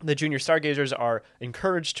 The junior stargazers are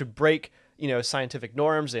encouraged to break scientific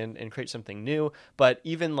norms and create something new. But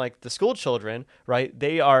even like the school children, right,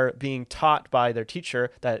 they are being taught by their teacher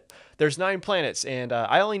that there's 9 planets, and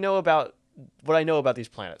I only know about what I know about these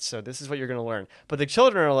planets. So this is what you're going to learn. But the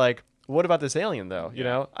children are like, what about this alien though? You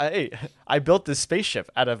know, I built this spaceship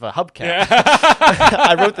out of a hubcap. Yeah.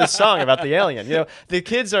 I wrote this song about the alien. You know, the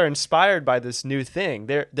kids are inspired by this new thing.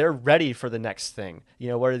 They're ready for the next thing. You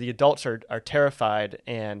know, where the adults are terrified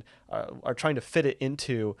and are trying to fit it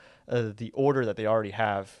into the order that they already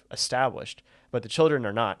have established, but the children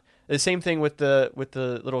are not. The same thing with the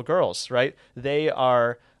little girls, right? They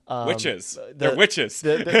are witches. They're witches.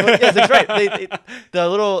 Yeah, that's right. The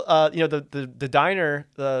little, the diner,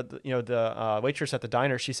 the waitress at the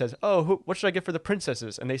diner, she says, "Oh, what should I get for the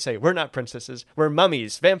princesses?" And they say, "We're not princesses. We're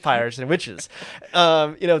mummies, vampires, and witches."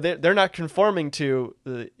 They're not conforming to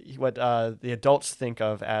what the adults think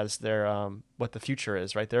of as their what the future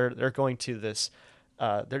is, right? They're going to this.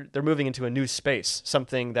 They're moving into a new space,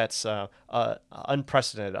 something that's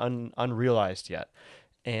unprecedented, unrealized yet,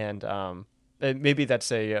 and maybe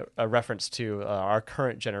that's a reference to our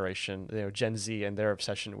current generation, Gen Z, and their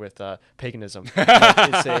obsession with paganism.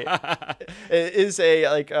 It's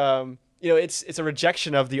a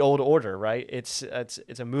rejection of the old order, right? It's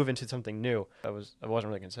a move into something new. I wasn't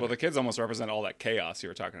really considering. Well, the kids almost represent all that chaos you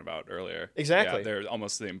were talking about earlier. Exactly. Yeah, they're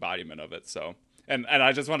almost the embodiment of it. So. And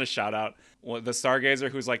I just want to shout out the Stargazer,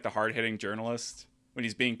 who's like the hard-hitting journalist when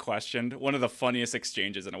he's being questioned. One of the funniest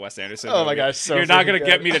exchanges in a Wes Anderson movie. Oh my gosh, so you're not going to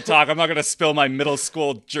good. get me to talk. I'm not going to spill my middle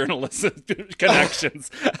school journalism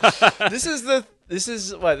connections. This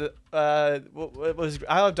is what was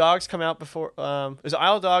Isle of Dogs come out before? It was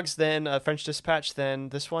Isle of Dogs, then French Dispatch, then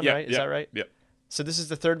this one, right? Is that right? Yep. So this is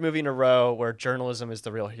the third movie in a row where journalism is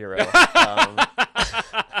the real hero.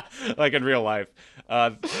 Like in real life.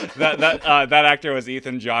 That actor was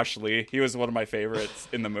Ethan Josh Lee. He was one of my favorites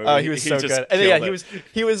in the movie. Oh, he was so good. And yeah,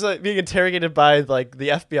 he was being interrogated by like the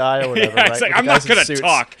FBI or whatever. Yeah, right? it's like, I'm not going to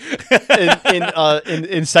talk.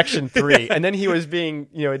 in section 3, and then he was being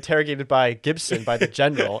interrogated by Gibson, by the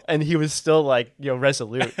general, and he was still like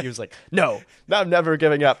resolute. He was like, no, I'm never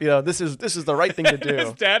giving up. This is the right thing to do.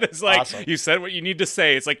 His dad is like, awesome. You said what you need to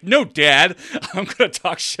say. It's like, no, Dad, I'm going to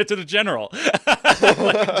talk shit to the general.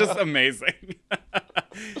 Just amazing.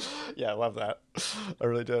 Yeah, I love that. I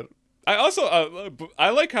really did. I also I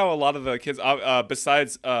like how a lot of the kids,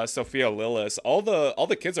 besides Sophia Lillis, all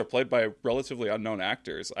the kids are played by relatively unknown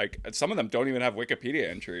actors. Like some of them don't even have Wikipedia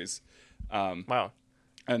entries. Wow.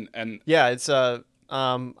 And yeah, it's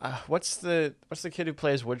what's the kid who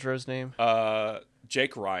plays Woodrow's name?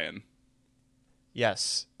 Jake Ryan.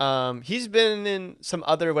 Yes. He's been in some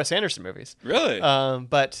other Wes Anderson movies. Really?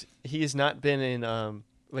 But he's not been in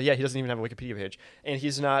well, yeah, he doesn't even have a Wikipedia page, and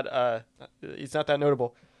he's not that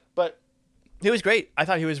notable. But he was great. I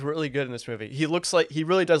thought he was really good in this movie. He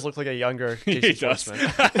really does look like a younger Jason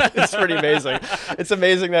Schwartzman. It's pretty amazing. It's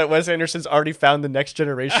amazing that Wes Anderson's already found the next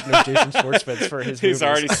generation of Jason Schwartzmans for his movies. He's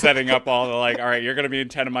already setting up all the all right, you're going to be in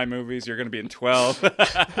 10 of my movies. You're going to be in 12.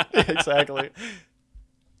 Exactly.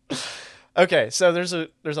 Okay, so there's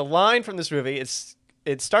a line from this movie.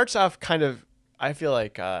 It starts off kind of, I feel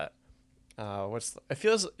like it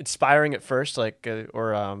feels inspiring at first, like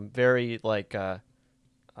very like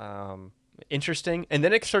interesting, and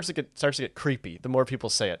then it starts to get creepy the more people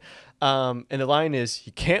say it. And the line is,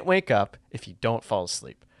 "You can't wake up if you don't fall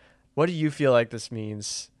asleep." What do you feel like this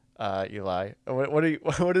means, Eli?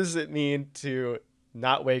 What does it mean to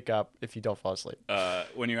not wake up if you don't fall asleep?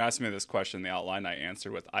 When you asked me this question, the outline, I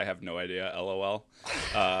answered with, "I have no idea, LOL,"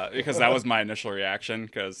 because that was my initial reaction.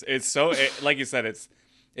 Because like you said,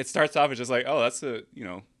 it starts off as just like, oh, that's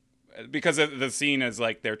because the scene is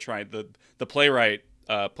like they're trying the playwright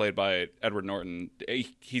played by Edward Norton.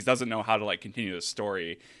 He doesn't know how to like continue the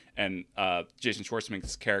story, and Jason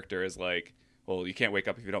Schwartzman's character is like, well, you can't wake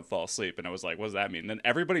up if you don't fall asleep. And I was like, what does that mean? And then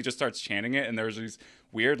everybody just starts chanting it, and there's these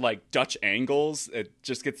weird like Dutch angles. It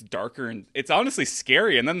just gets darker, and it's honestly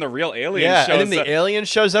scary. And then the real alien shows up. And then the alien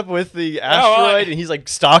shows up with the asteroid, and he's like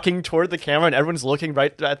stalking toward the camera, and everyone's looking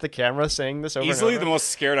right at the camera saying this over easily and over. The most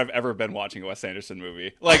scared I've ever been watching a Wes Anderson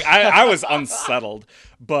movie. Like I was unsettled.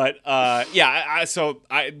 But so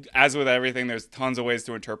as with everything, there's tons of ways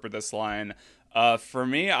to interpret this line. For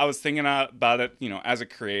me, I was thinking about it, as a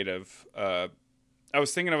creative. I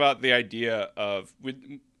was thinking about the idea of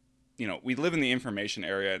we live in the information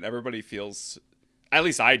area, and everybody feels, at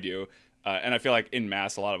least I do, and I feel like en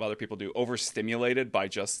masse a lot of other people do, overstimulated by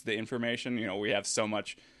just the information. We have so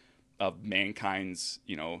much of mankind's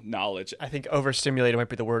knowledge. I think overstimulated might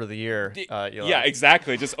be the word of the year. Yeah,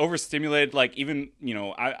 exactly. Just overstimulated. Like even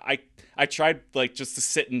I tried like just to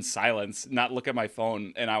sit in silence, not look at my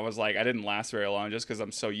phone, and I was like, I didn't last very long just because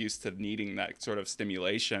I'm so used to needing that sort of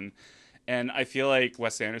stimulation. And I feel like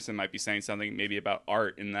Wes Anderson might be saying something maybe about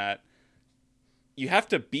art in that you have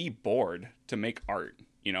to be bored to make art.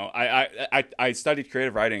 You know, I studied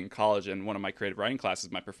creative writing in college, and one of my creative writing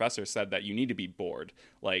classes, my professor said that you need to be bored.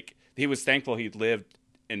 Like, he was thankful he'd lived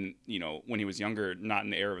in, you know, when he was younger, not in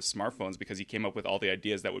the era of smartphones, because he came up with all the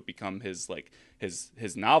ideas that would become his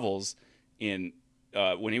novels in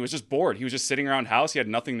when he was just bored. He was just sitting around house. He had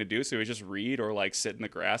nothing to do, so he would just read or like sit in the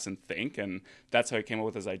grass and think, and that's how he came up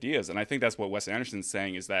with his ideas. And I think that's what Wes Anderson's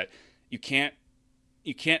saying, is that you can't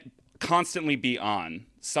constantly be on.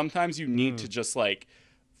 Sometimes you need to just like,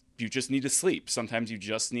 you just need to sleep. Sometimes you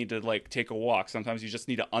just need to like take a walk. Sometimes you just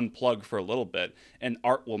need to unplug for a little bit, and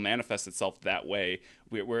art will manifest itself that way.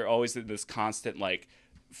 We're always in this constant like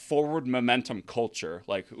forward momentum culture,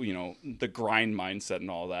 like, you know, the grind mindset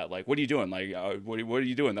and all that. Like, what are you doing? Like, what are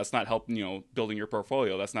you doing? That's not helping, you know, building your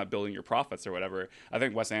portfolio. That's not building your profits or whatever. I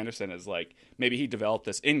think Wes Anderson is like, maybe he developed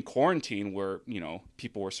this in quarantine where, you know,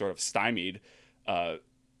 people were sort of stymied.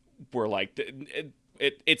 Were like,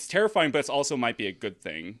 it's terrifying, but it's also might be a good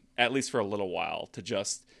thing, at least for a little while, to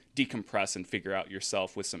just decompress and figure out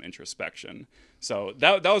yourself with some introspection. So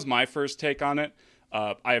that was my first take on it.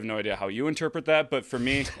 I have no idea how you interpret that, but for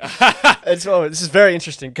me, this is very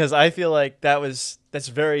interesting, because I feel like that's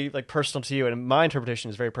very like personal to you, and my interpretation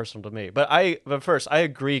is very personal to me. But first, I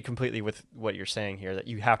agree completely with what you're saying here, that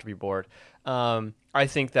you have to be bored. I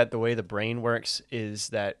think that the way the brain works is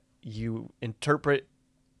that you interpret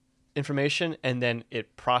information, and then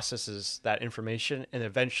it processes that information, and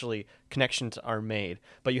eventually connections are made.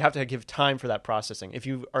 But you have to give time for that processing. If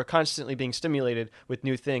you are constantly being stimulated with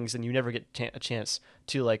new things, then you never get a chance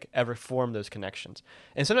to like ever form those connections.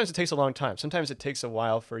 And sometimes it takes a long time. Sometimes it takes a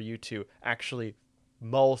while for you to actually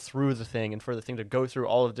mull through the thing, and for the thing to go through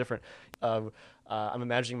all of the different I'm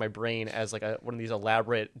imagining my brain as like one of these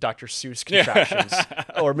elaborate Dr. Seuss contraptions,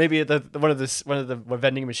 or maybe one of the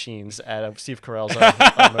vending machines at Steve Carell's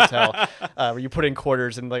motel, where you put in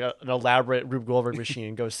quarters and like an elaborate Rube Goldberg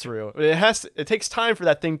machine goes through. It takes time for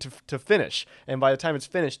that thing to finish, and by the time it's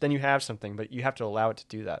finished, then you have something. But you have to allow it to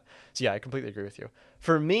do that. So yeah, I completely agree with you.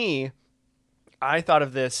 For me, I thought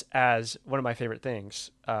of this as one of my favorite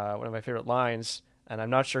things, one of my favorite lines. And I'm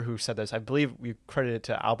not sure who said this. I believe we credited it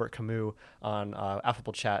to Albert Camus on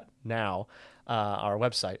Affable Chat Now, our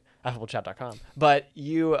website, affablechat.com. But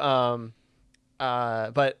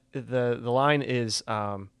but the line is,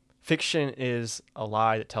 fiction is a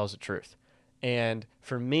lie that tells the truth. And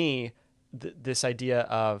for me, this idea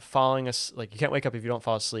of falling like you can't wake up if you don't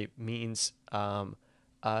fall asleep means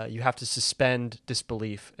you have to suspend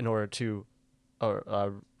disbelief in order to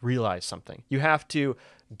realize something. You have to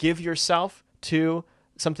give yourself to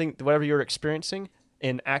something, whatever you're experiencing,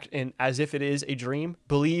 and act as if it is a dream.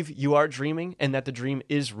 Believe you are dreaming and that the dream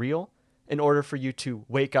is real, in order for you to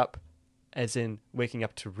wake up, as in waking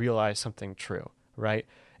up to realize something true, right?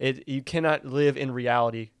 You cannot live in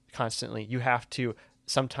reality constantly. You have to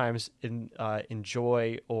sometimes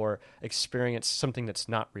enjoy or experience something that's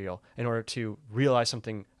not real in order to realize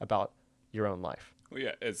something about your own life. Well,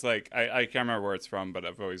 yeah, it's like, I can't remember where it's from, but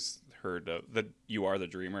I've always heard that you are the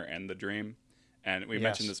dreamer and the dream. And we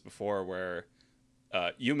mentioned this before, where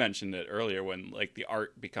you mentioned it earlier, when like the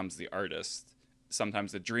art becomes the artist.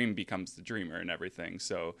 Sometimes the dream becomes the dreamer and everything.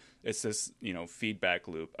 So it's this, you know, feedback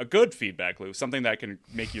loop, a good feedback loop, something that can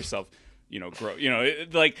make yourself, you know, grow. You know,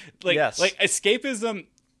 like escapism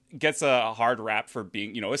gets a hard rap for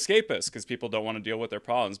being, you know, escapist, because people don't want to deal with their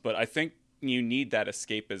problems. But I think you need that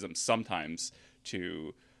escapism sometimes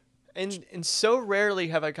to. And so rarely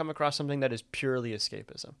have I come across something that is purely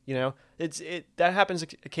escapism. You know, that happens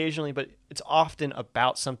occasionally, but it's often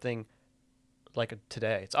about something like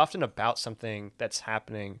today. It's often about something that's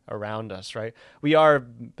happening around us, right? We are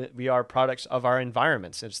products of our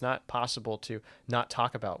environments. It's not possible to not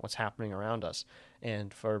talk about what's happening around us.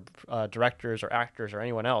 And for directors or actors or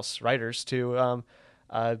anyone else, writers, to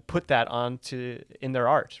put that in their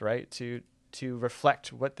art, right? To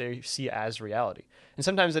reflect what they see as reality. And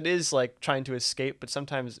sometimes it is like trying to escape,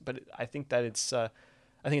 but I think that it's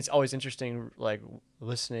always interesting, like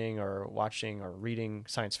listening or watching or reading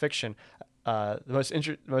science fiction. The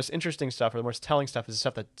most interesting stuff, or the most telling stuff, is the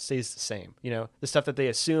stuff that stays the same. You know, the stuff that they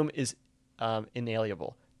assume is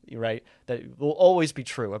inalienable, right? That will always be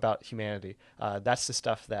true about humanity. That's the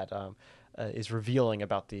stuff that is revealing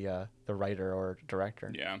about the writer or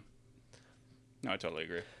director. Yeah. No, I totally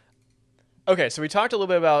agree. Okay, so we talked a little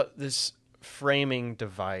bit about this framing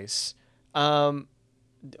device. Why?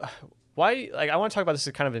 Like, I want to talk about this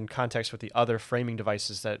kind of in context with the other framing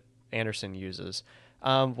devices that Anderson uses.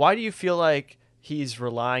 Why do you feel like he's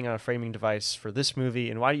relying on a framing device for this movie,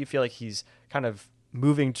 and why do you feel like he's kind of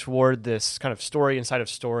moving toward this kind of story inside of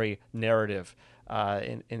story narrative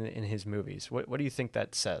in his movies? What do you think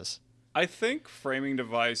that says? I think framing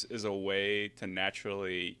device is a way to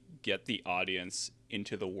naturally get the audience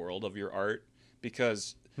into the world of your art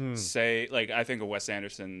because, say, like I think of Wes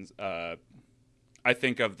Anderson's. I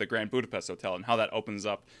think of the Grand Budapest Hotel and how that opens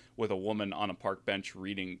up with a woman on a park bench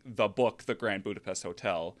reading the book, The Grand Budapest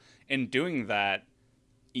Hotel. In doing that,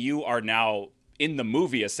 you are now in the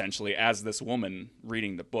movie essentially as this woman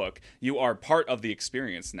reading the book. You are part of the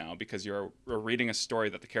experience now because you're reading a story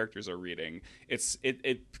that the characters are reading.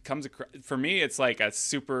 It comes across, for me, it's like a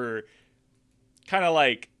super kind of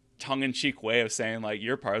like tongue-in-cheek way of saying like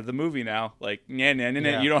you're part of the movie now, like nah,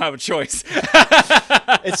 you don't have a choice.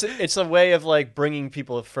 It's a way of like bringing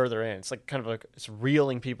people further in. It's like kind of like it's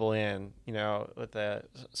reeling people in, you know, with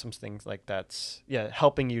some things like that's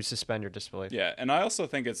helping you suspend your disbelief. Yeah, and I also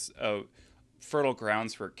think it's fertile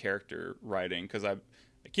grounds for character writing because I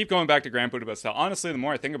keep going back to Grand Budapest Hotel. Honestly, the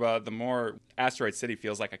more I think about it, the more Asteroid City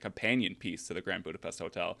feels like a companion piece to the Grand Budapest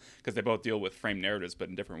Hotel because they both deal with framed narratives but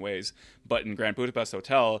in different ways. But in Grand Budapest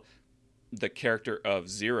Hotel, the character of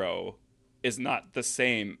Zero is not the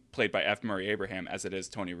same played by F. Murray Abraham as it is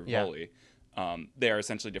Tony Rivoli. Yeah. They are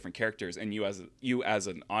essentially different characters, and you as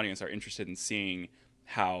an audience are interested in seeing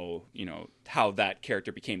how that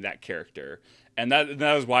character became that character. And that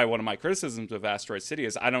is why one of my criticisms of Asteroid City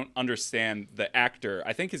is I don't understand the actor.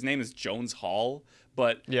 I think his name is Jones Hall,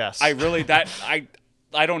 but yes. I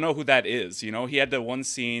don't know who that is. You know, he had the one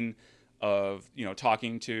scene of, you know,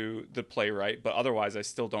 talking to the playwright, but otherwise I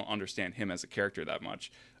still don't understand him as a character that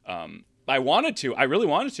much. I really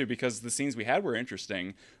wanted to because the scenes we had were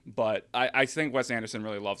interesting, but I think Wes Anderson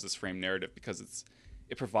really loves this frame narrative because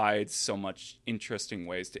it provides so much interesting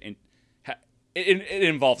ways to it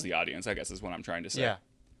involves the audience, I guess is what I'm trying to say. Yeah.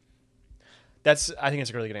 I think it's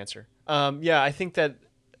a really good answer. I think that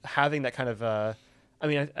having that kind of,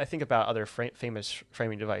 I think about other famous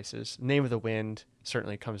framing devices. Name of the Wind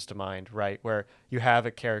certainly comes to mind, right? Where you have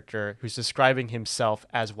a character who's describing himself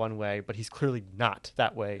as one way, but he's clearly not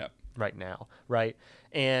that way right now, right?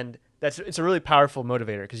 And it's a really powerful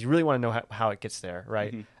motivator because you really want to know how it gets there,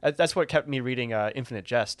 right? Mm-hmm. That's what kept me reading Infinite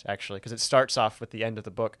Jest, actually, because it starts off with the end of the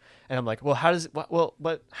book, and I'm like, well, how does it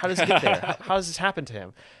get there? How does this happen to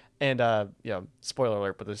him? And spoiler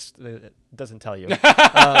alert, but it doesn't tell you. But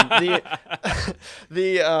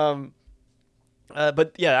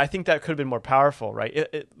I think that could have been more powerful,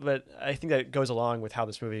 right? But I think that it goes along with how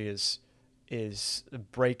this movie is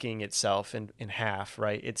breaking itself in half,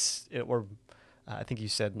 right? I think you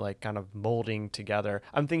said like kind of molding together.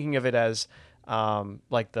 I'm thinking of it as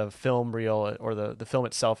like the film reel or the film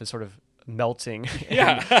itself is sort of melting.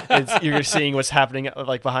 Yeah, you're seeing what's happening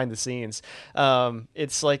like behind the scenes.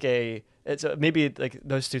 Maybe like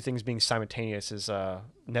those two things being simultaneous is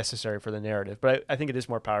necessary for the narrative, but I think it is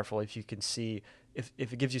more powerful if you can see if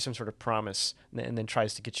it gives you some sort of promise and then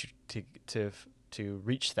tries to get you to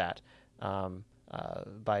reach that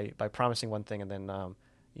by promising one thing and then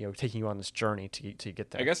taking you on this journey to get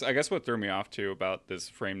there. I guess what threw me off too about this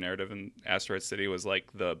frame narrative in Asteroid City was like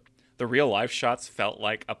the real life shots felt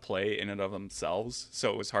like a play in and of themselves,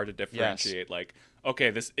 so it was hard to differentiate. Yes. Like, okay,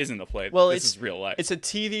 this isn't a play. Well, this is real life. It's a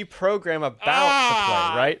TV program about the play,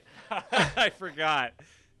 right? I forgot.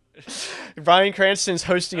 Bryan Cranston's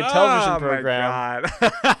hosting a television program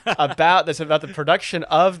about the production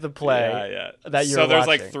of the play that you're watching. So there's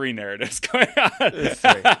like 3 narratives going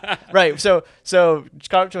on. Right. So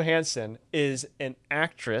Scarlett Johansson is an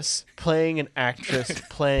actress playing an actress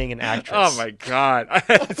playing an actress. Oh my God.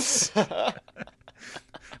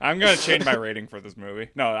 I'm going to change my rating for this movie.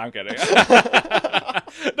 No, I'm kidding.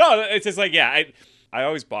 No, it's just like, I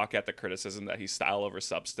always balk at the criticism that he's style over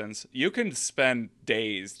substance. You can spend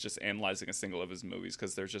days just analyzing a single of his movies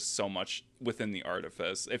because there's just so much within the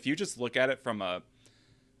artifice. If you just look at it from a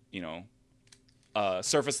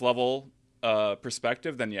surface level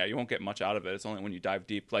perspective, then you won't get much out of it. It's only when you dive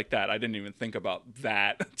deep like that. I didn't even think about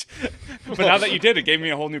that. But now that you did, it gave me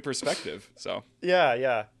a whole new perspective. So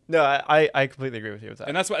yeah. No, I completely agree with you with that.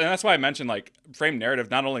 And that's why I mentioned like frame narrative,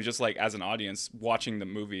 not only just like as an audience watching the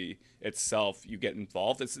movie itself, you get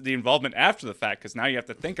involved. It's the involvement after the fact because now you have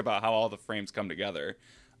to think about how all the frames come together.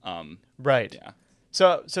 Right. Yeah.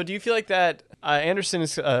 So do you feel like that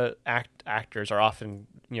Anderson's actors are often,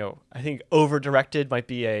 I think over-directed might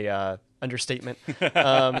be a understatement.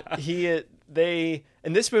 They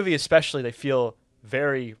in this movie especially, they feel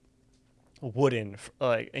very wooden,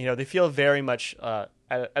 like they feel very much at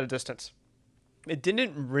a distance. It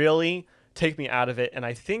didn't really take me out of it, and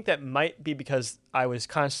I think that might be because I was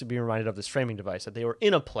constantly being reminded of this framing device, that they were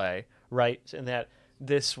in a play, right? And that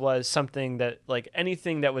this was something that, like,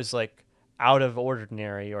 anything that was, like, out of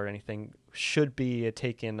ordinary or anything should be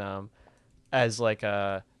taken as, like,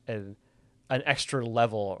 an extra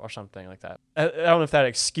level or something like that. I don't know if that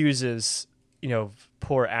excuses,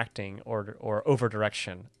 poor acting or over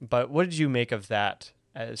direction. But what did you make of that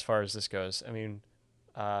as far as this goes? I mean,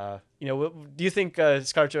 do you think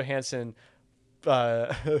Scarlett Johansson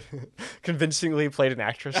convincingly played an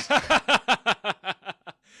actress?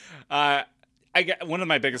 One of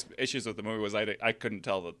my biggest issues with the movie was I couldn't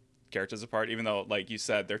tell the characters apart, even though, like you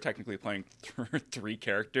said, they're technically playing three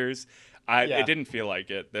characters. It didn't feel like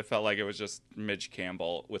it. It felt like it was just Midge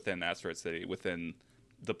Campbell within Asteroid City, within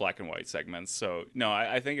the black and white segments. So no,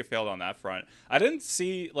 I think it failed on that front. I didn't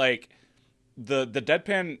see like the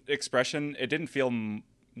deadpan expression. It didn't feel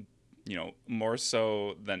more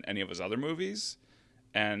so than any of his other movies.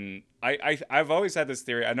 And I've always had this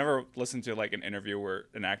theory. I never listened to like an interview where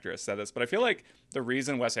an actor has said this, but I feel like the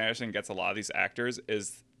reason Wes Anderson gets a lot of these actors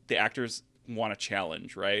is the actors want a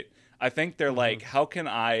challenge, right? I think they're like, how can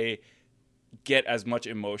I get as much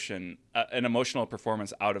emotion, an emotional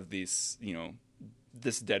performance out of these,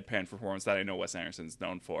 this deadpan performance that I know Wes Anderson's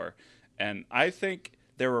known for. And I think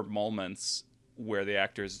there were moments where the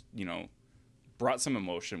actors, brought some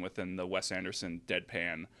emotion within the Wes Anderson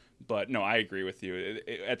deadpan. But no, I agree with you.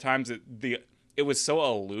 At times, it was so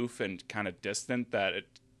aloof and kind of distant that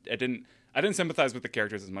I didn't sympathize with the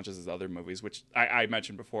characters as much as his other movies, which I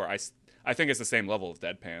mentioned before. I think it's the same level of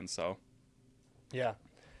deadpan. So, yeah,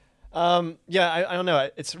 I don't know.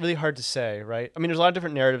 It's really hard to say, right? I mean, there's a lot of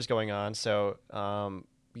different narratives going on, so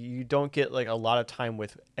you don't get like a lot of time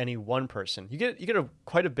with any one person. You get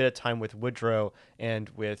quite a bit of time with Woodrow and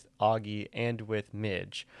with Augie and with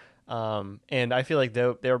Midge. And I feel like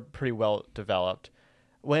they're pretty well developed.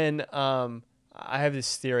 When I have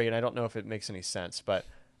this theory, and I don't know if it makes any sense, but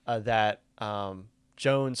that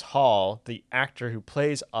Jones Hall, the actor who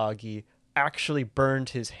plays Augie, actually burned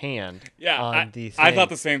his hand on the thing. I thought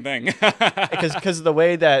the same thing. because of the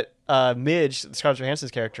way that Midge, Scarlett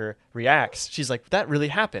Johansson's character, reacts. She's like, that really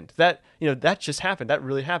happened. That just happened. That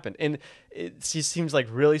really happened. And she seems like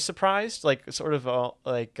really surprised, like sort of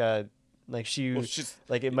like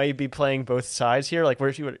it might be playing both sides here, like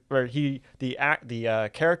where the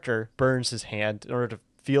character burns his hand in order to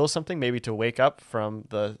feel something, maybe to wake up from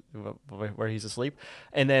where he's asleep,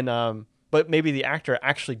 and then but maybe the actor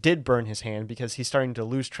actually did burn his hand because he's starting to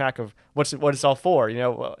lose track of what it's all for.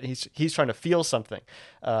 He's trying to feel something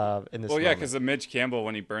in this. Well, yeah, moment. because Midge Campbell,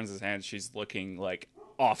 when he burns his hand, she's looking like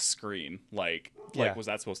off screen, like was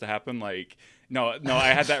that supposed to happen? Like. No,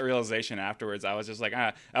 I had that realization afterwards. I was just like,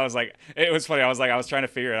 it was funny. I was trying to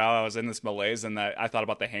figure it out. I was in this malaise, and I thought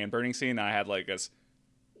about the hand burning scene, and I had like this,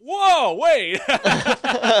 whoa, wait.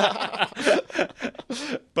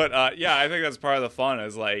 But yeah, I think that's part of the fun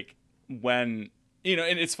is like when,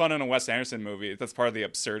 and it's fun in a Wes Anderson movie. That's part of the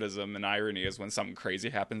absurdism and irony is when something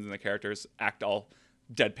crazy happens and the characters act all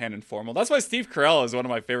deadpan and formal. That's why Steve Carell is one of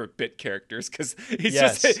my favorite bit characters, because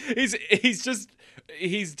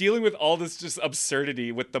he's dealing with all this just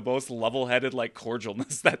absurdity with the most level-headed like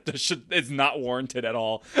cordialness that is not warranted at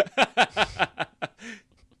all.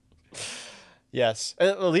 Yes,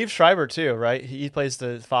 Liev Schreiber too, right? He plays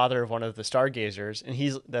the father of one of the stargazers, and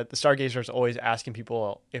the stargazer is always asking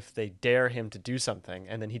people if they dare him to do something,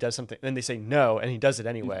 and then he does something, then they say no, and he does it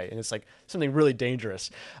anyway, and it's like something really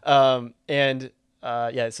dangerous.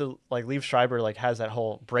 So like Liev Schreiber like has that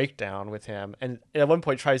whole breakdown with him, and at one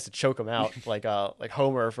point tries to choke him out like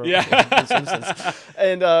Homer from The Simpsons.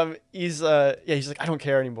 And he's like, I don't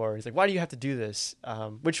care anymore. He's like, why do you have to do this?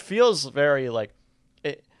 Which feels very like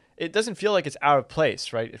it doesn't feel like it's out of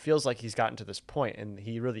place, right? It feels like he's gotten to this point and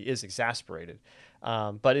he really is exasperated.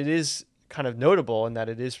 But it is kind of notable in that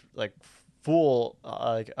it is like full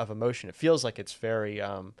of emotion. It feels like it's very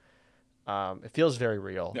it feels very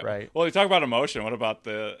real, right? Well, you talk about emotion. What about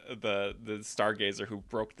the stargazer who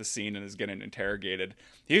broke the scene and is getting interrogated?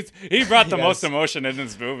 He brought the most emotion in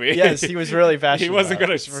this movie. Yes, he was really passionate.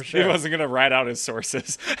 He wasn't gonna write out his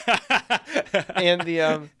sources. And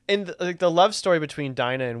the love story between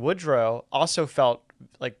Dinah and Woodrow also felt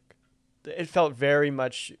like it felt very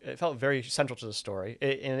central to the story,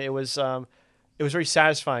 and it was very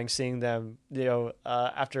satisfying seeing them.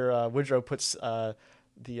 After Woodrow puts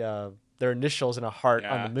their initials in a heart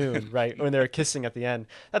on the moon, right? When they're kissing at the end.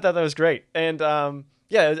 I thought that was great. And that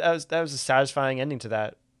was a satisfying ending to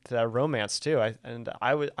that romance too.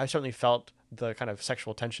 I certainly felt the kind of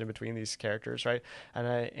sexual tension between these characters, right?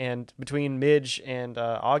 And between Midge and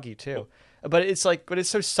Augie too. But it's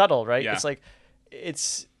so subtle, right? Yeah. It's like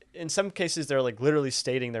in some cases they're like literally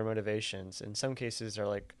stating their motivations. In some cases they're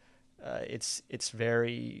like it's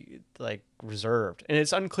very like reserved, and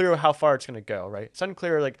it's unclear how far it's going to go, right? It's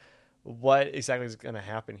unclear like what exactly is going to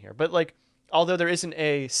happen here. But like, although there isn't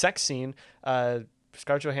a sex scene,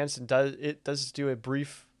 Scarlett Johansson does do a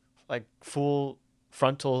brief, like, full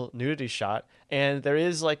frontal nudity shot, and there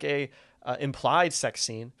is like a implied sex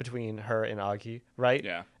scene between her and Augie, right?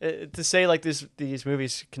 Yeah. To say like these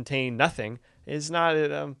movies contain nothing is not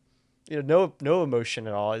no emotion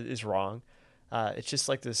at all is wrong. It's just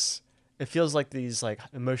like this. It feels like these like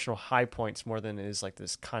emotional high points more than it is like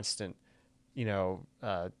this constant,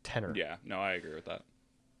 tenor. Yeah, no, I agree with that.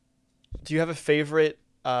 Do you have a favorite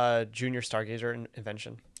Junior Stargazer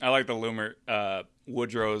invention? I like the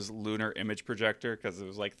Woodrow's lunar image projector, because it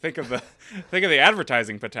was like, think of the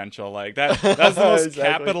advertising potential. Like that's the most Exactly.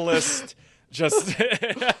 capitalist. Just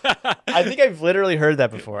I think I've literally heard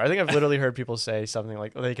that before. I think I've literally heard people say something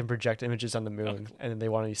like, "Oh, they can project images on the moon," and then they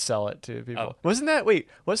want to sell it to people. Wasn't that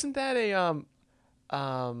a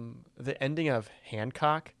the ending of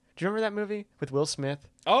Hancock? Do you remember that movie with Will Smith?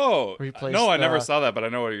 Oh, Where he plays no, I never saw that, but I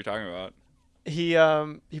know what you're talking about. He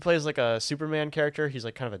plays like a Superman character. He's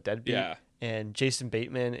like kind of a deadbeat. Yeah. And Jason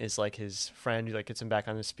Bateman is like his friend who like gets him back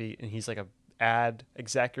on his feet, and he's like a ad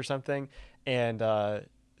exec or something. And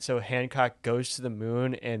so Hancock goes to the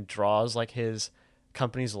moon and draws like his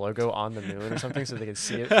company's logo on the moon or something so they can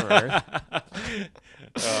see it from Earth.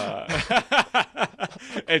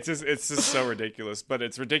 It's just so ridiculous, but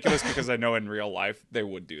it's ridiculous because I know in real life they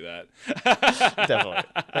would do that. Definitely,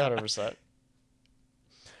 100%.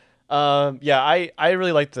 Yeah, I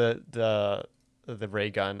really liked the ray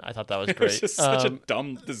gun. I thought that was great. It's just such a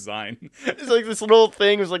dumb design. It's like this little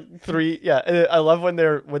thing was like 3. Yeah, and I love when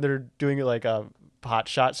they're doing like pot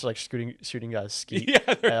shots, like shooting skeet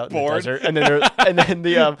out in the desert, and then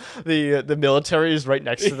the military is right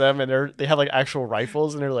next to them, and they have like actual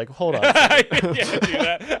rifles, and they're like, hold on. Yeah, do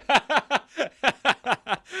that.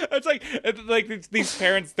 It's like these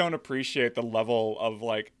parents don't appreciate the level of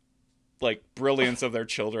like brilliance of their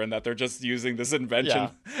children, that they're just using this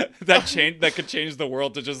invention that could change the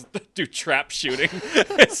world to just do trap shooting.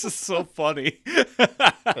 It's just so funny.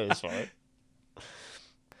 That is funny.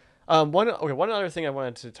 One other thing I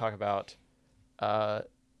wanted to talk about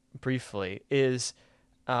briefly is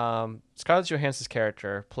Scarlett Johansson's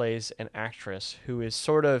character plays an actress who is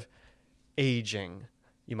sort of aging,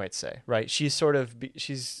 you might say, right? She's sort of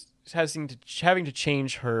she's having to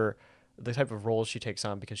change the type of roles she takes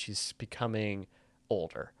on because she's becoming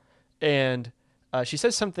older, and she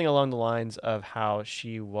says something along the lines of how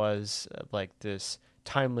she was like this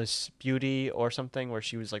timeless beauty or something, where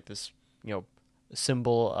she was like this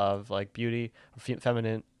symbol of like beauty,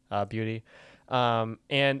 feminine beauty,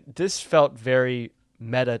 and this felt very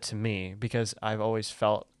meta to me because I've always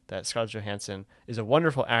felt that Scarlett Johansson is a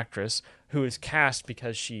wonderful actress who is cast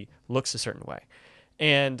because she looks a certain way,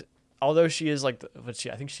 and although she is like,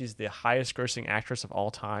 I think she's the highest grossing actress of all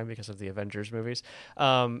time because of the Avengers movies,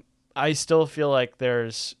 I still feel like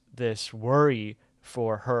there's this worry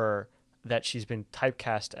for her that she's been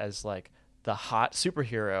typecast as like the hot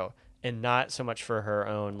superhero and not so much for her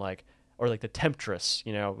own like, or like the temptress,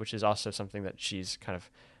 which is also something that she's kind of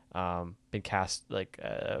been cast like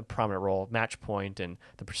a prominent role, Match Point and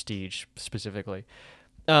The Prestige specifically.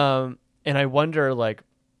 And I wonder like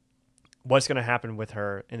what's going to happen with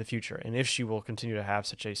her in the future, and if she will continue to have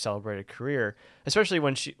such a celebrated career, especially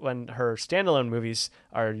when her standalone movies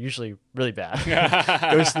are usually really bad.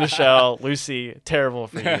 Ghost in the Shell, Lucy, terrible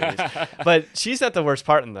for movies. But she's not the worst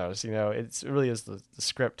part in those. It really is the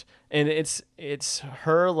script, and it's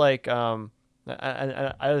her like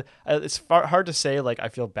it's hard to say like I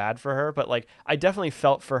feel bad for her, but like I definitely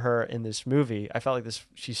felt for her in this movie. I felt like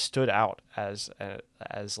she stood out as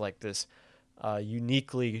like this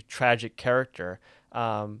uniquely tragic character,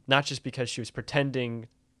 not just because she was pretending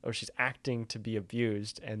or she's acting to be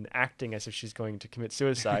abused and acting as if she's going to commit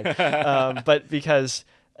suicide, but because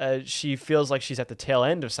she feels like she's at the tail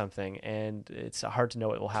end of something and it's hard to know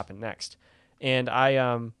what will happen next. And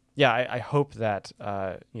I hope that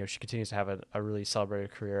she continues to have a really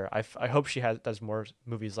celebrated career. I hope she does more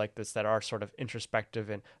movies like this that are sort of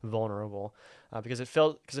introspective and vulnerable, because it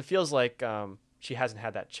feels like she hasn't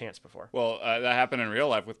had that chance before. Well, that happened in real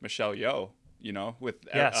life with Michelle Yeoh.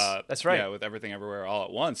 That's right. Yeah, with Everything Everywhere All at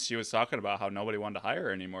Once, she was talking about how nobody wanted to hire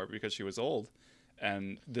her anymore because she was old,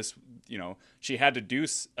 and this, she had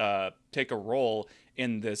to take a role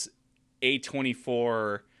in this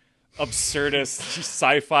A24 absurdist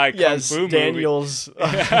sci-fi kung fu Daniel's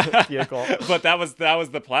vehicle. But that was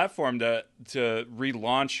the platform to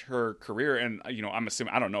relaunch her career, and I'm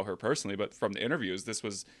assuming, I don't know her personally, but from the interviews, this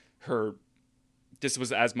was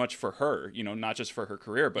as much for her, not just for her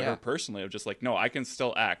career, but her personally, of just like, no, I can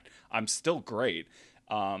still act. I'm still great.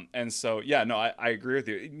 And so, yeah, no, I agree with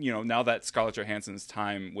you. You know, now that Scarlett Johansson's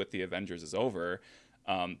time with the Avengers is over,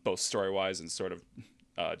 both story-wise and sort of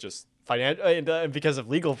just because of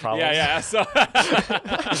legal problems. Yeah. So,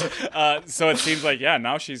 so it seems like,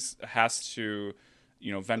 now has to,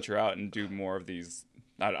 venture out and do more of these.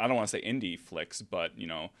 I don't want to say indie flicks, but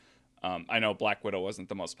I know Black Widow wasn't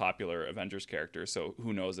the most popular Avengers character, so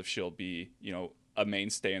who knows if she'll be, a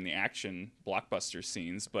mainstay in the action blockbuster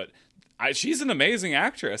scenes. But she's an amazing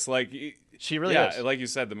actress. Like, she really is. Like you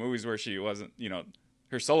said, the movies where she wasn't,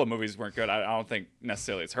 her solo movies weren't good. I don't think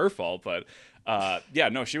necessarily it's her fault, but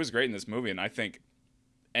she was great in this movie, and I think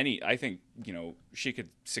she could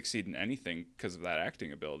succeed in anything because of that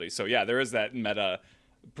acting ability. So there is that meta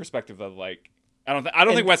perspective of like, I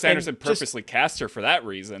don't think Wes Anderson purposely cast her for that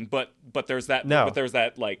reason, but there's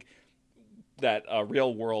that like that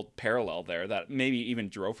real world parallel there that maybe even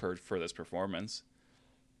drove her for this performance.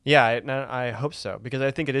 Yeah, I hope so, because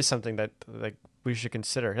I think it is something that like we should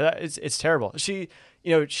consider. It's terrible.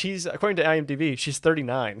 She's according to IMDb, she's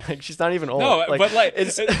 39. Like, she's not even old. No, but like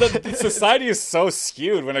the society is so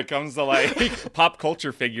skewed when it comes to like pop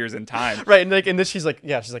culture figures in time. Right, and like in this, she's like,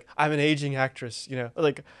 I'm an aging actress.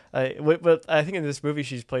 Like, but I think in this movie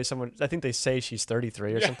she plays someone. I think they say she's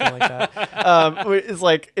 33 or something like that. It's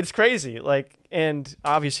like, it's crazy. Like, and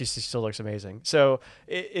obviously she still looks amazing. So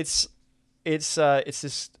it's this.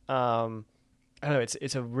 I don't know.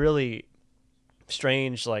 It's a really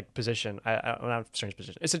strange position. Not strange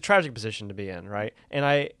position. It's a tragic position to be in, right? And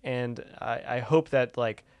I hope that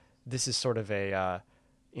like this is sort of a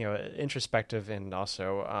introspective and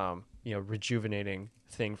also rejuvenating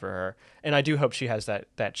thing for her. And I do hope she has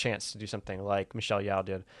that chance to do something like Michelle Yeoh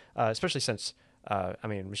did, especially since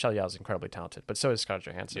Michelle Yeoh is incredibly talented, but so is Scarlett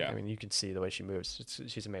Johansson. Yeah. You can see the way she moves.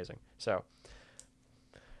 She's amazing. So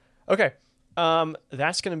okay.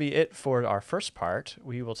 That's going to be it for our first part.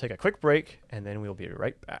 We will take a quick break, and then we'll be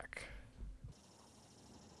right back.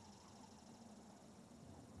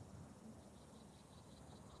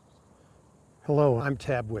 Hello, I'm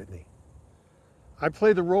Tab Whitney. I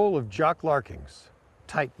play the role of Jock Larkins,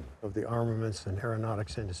 titan of the armaments and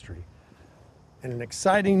aeronautics industry, and an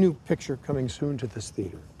exciting new picture coming soon to this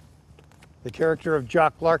theater. The character of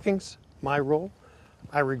Jock Larkins, my role,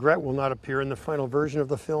 I regret will not appear in the final version of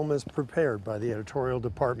the film as prepared by the editorial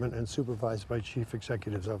department and supervised by chief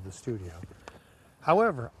executives of the studio.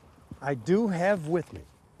 However, I do have with me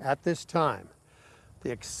at this time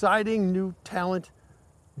the exciting new talent,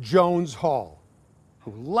 Jones Hall,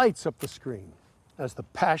 who lights up the screen as the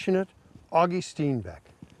passionate Augie Steenbeck,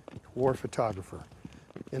 war photographer,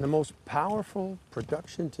 in the most powerful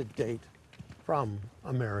production to date from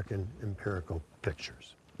American Empirical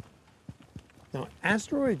Pictures. Now,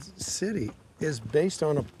 Asteroid City is based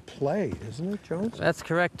on a play, isn't it, Jones? That's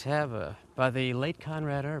correct, Tab, by the late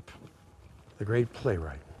Conrad Earp. The great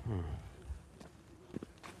playwright.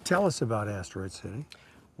 Tell us about Asteroid City.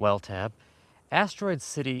 Well, Tab, Asteroid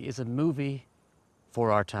City is a movie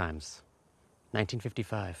for our times.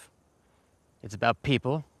 1955. It's about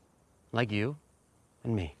people like you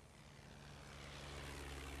and me.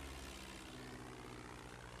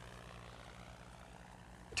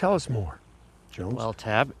 Tell us more, Jones. Well,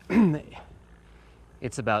 Tab,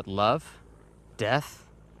 it's about love, death,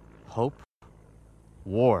 hope,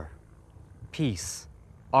 war, peace,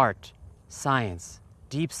 art, science,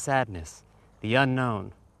 deep sadness, the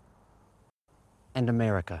unknown, and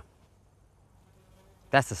America.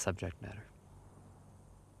 That's the subject matter.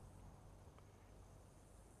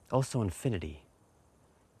 Also infinity.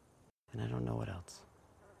 And I don't know what else.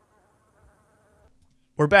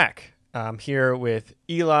 We're back. Here with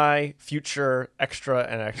Eli, future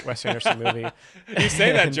extra in a Wes Anderson movie. You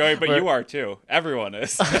say that, Joey, but you are too. Everyone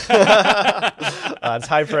is. It's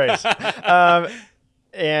high praise.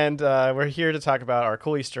 And we're here to talk about our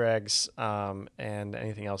cool Easter eggs and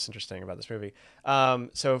anything else interesting about this movie.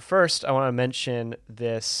 So first, I want to mention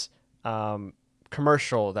this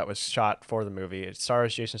commercial that was shot for the movie. It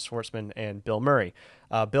stars Jason Schwartzman and Bill Murray.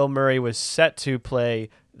 Bill Murray was set to play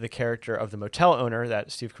the character of the motel owner that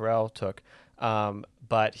Steve Carell took,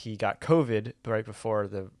 but he got COVID right before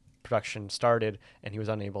the production started, and he was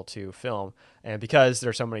unable to film. And because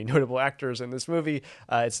there's so many notable actors in this movie,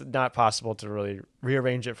 it's not possible to really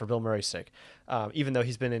rearrange it for Bill Murray's sake. Even though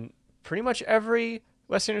he's been in pretty much every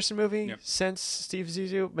Wes Anderson movie since Steve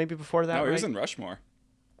Zissou, maybe before that. No, he right? was in Rushmore.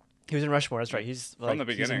 He was in Rushmore. That's right. He's from the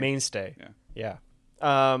beginning. He's a mainstay. Yeah.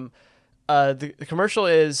 The commercial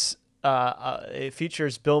is it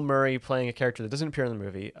features Bill Murray playing a character that doesn't appear in the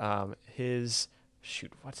movie.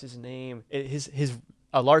 What's his name?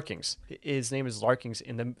 Larkins. His name is Larkins,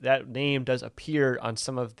 and that name does appear on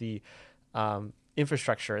some of the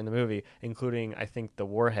infrastructure in the movie, including I think the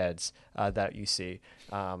warheads that you see.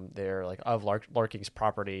 They're like of Larking's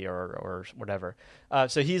property or whatever.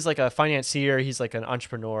 So he's like a financier. He's like an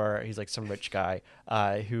entrepreneur. He's like some rich guy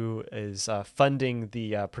who is funding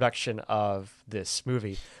the production of this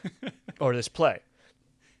movie or this play.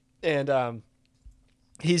 And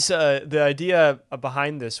he's the idea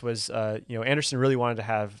behind this was Anderson really wanted to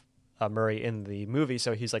have Murray in the movie,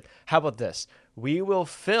 so he's like, how about this? We will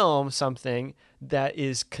film something that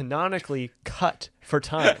is canonically cut for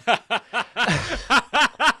time.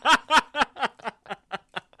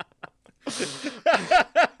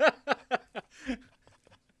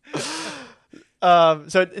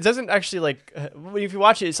 So it doesn't actually like if you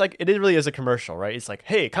watch it, it's like it really is a commercial, right? It's like,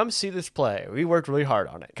 hey, come see this play. We worked really hard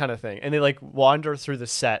on it, kind of thing. And they like wander through the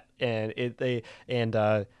set, and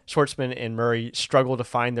Schwartzman and Murray struggle to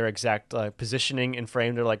find their exact positioning in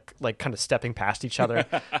frame. They're like kind of stepping past each other,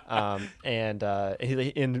 and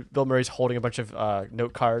Bill Murray's holding a bunch of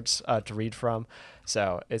note cards to read from.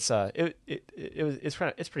 So it's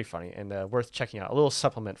pretty funny and worth checking out. A little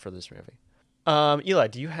supplement for this movie. Eli,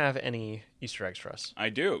 do you have any Easter eggs for us? I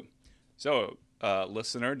do. So,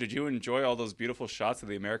 listener, did you enjoy all those beautiful shots of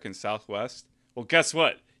the American Southwest? Well, guess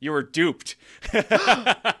what? You were duped.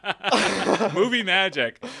 Movie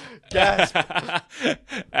magic. Yes.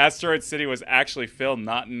 Asteroid City was actually filmed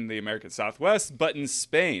not in the American Southwest, but in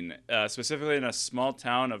Spain, specifically in a small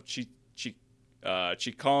town of Chicon,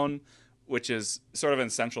 which is sort of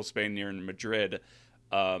in central Spain near Madrid.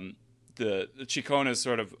 The Chicon is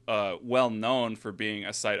sort of well known for being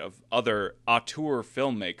a site of other auteur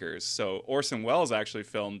filmmakers. So Orson Welles actually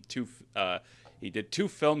filmed he did two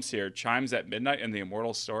films here: Chimes at Midnight and The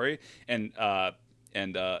Immortal Story, and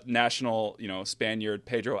national Spaniard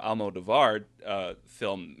Pedro Almodovar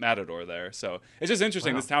filmed Matador there. So it's just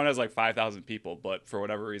interesting. Wow. This town has like 5,000 people, but for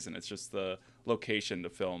whatever reason, it's just the location to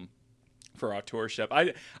film for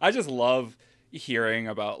auteurship. I just love hearing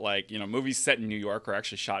about movies set in New York are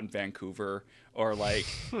actually shot in Vancouver, or like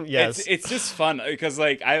yes, it's just fun because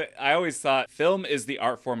I always thought film is the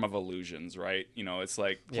art form of illusions, right? It's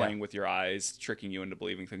like playing with your eyes, tricking you into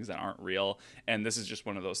believing things that aren't real. And this is just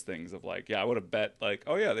one of those things of like, I would have bet like,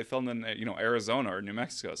 oh yeah, they filmed in Arizona or New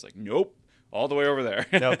Mexico. It's like, nope. All the way over there.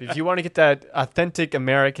 Nope. If you want to get that authentic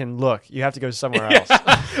American look, you have to go somewhere else.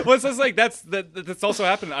 Well, it's just like that's also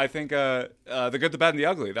happened. I think The Good, the Bad, and the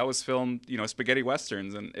Ugly. That was filmed, spaghetti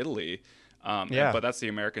westerns in Italy. But that's the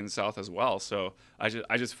American South as well. So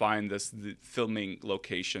I just find the filming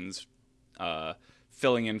locations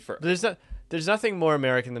filling in for. There's nothing more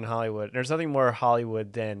American than Hollywood. There's nothing more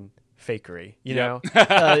Hollywood than fakery. You know,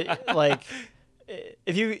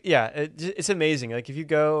 it's amazing. Like if you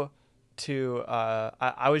go to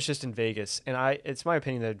I was just in Vegas, and it's my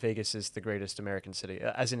opinion that Vegas is the greatest American city,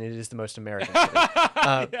 as in it is the most American city,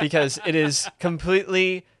 because it is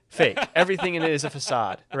completely fake. Everything in it is a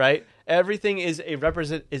facade, right? Everything is a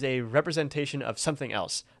representation of something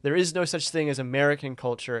else. There is no such thing as American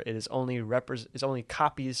culture. It is only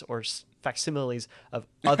copies or facsimiles of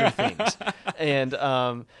other things, and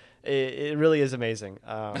it really is amazing.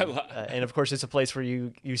 And of course, it's a place where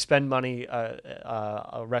you spend money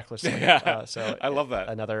recklessly. Yeah. So I love that.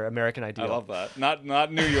 Another American ideal. I love that.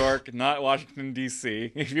 Not New York, not Washington,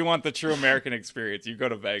 D.C. If you want the true American experience, you go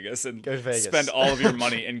to Vegas and spend all of your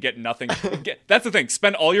money and get nothing. That's the thing.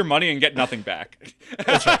 Spend all your money and get nothing back.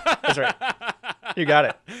 That's right. You got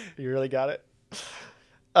it. You really got it.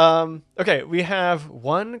 Okay, we have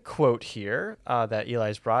one quote here that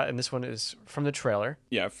Eli's brought, and this one is from the trailer.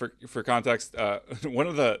 Yeah, for context, one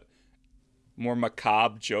of the more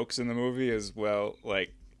macabre jokes in the movie is,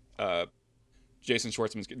 Jason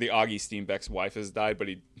Schwartzman's, the Augie Steenbeck's wife has died, but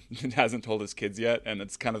he hasn't told his kids yet, and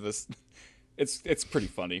it's kind of this. It's pretty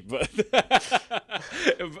funny, but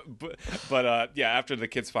after the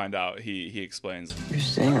kids find out, he explains. You're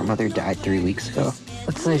saying her mother died 3 weeks ago?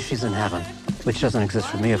 Let's say she's in heaven, which doesn't exist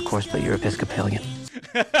for me, of course, but you're Episcopalian.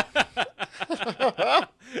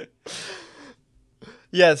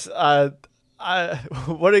 Yes.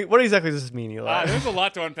 What exactly does this mean, Eli? There's a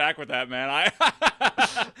lot to unpack with that, man.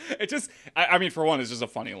 I mean, for one, it's just a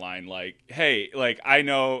funny line. Like, hey, I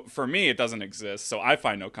know for me it doesn't exist, so I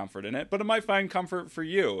find no comfort in it, but it might find comfort for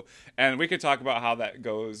you. And we could talk about how that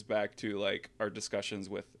goes back to our discussions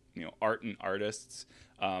with art and artists.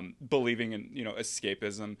 Believing in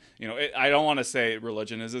escapism. I don't want to say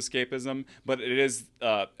religion is escapism, but it is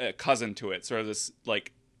a cousin to it. Sort of this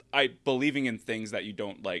believing in things that you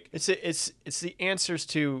don't like. It's the answers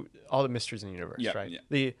to all the mysteries in the universe, right?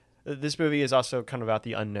 Yeah. This movie is also kind of about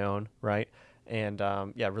the unknown, right? And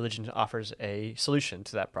religion offers a solution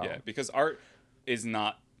to that problem. Yeah, because art is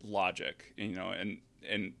not logic,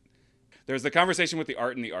 and there's the conversation with the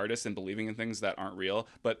art and the artist and believing in things that aren't real,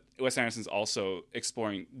 but Wes Anderson's also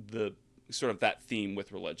exploring the sort of that theme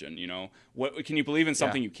with religion. What can you believe in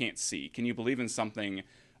something you can't see? Can you believe in something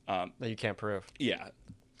that you can't prove? Yeah.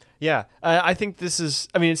 I think this is.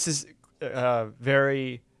 I mean, it's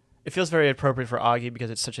very. It feels very appropriate for Augie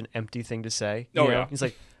because it's such an empty thing to say. You know? He's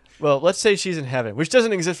like, well, let's say she's in heaven, which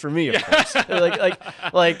doesn't exist for me, of course.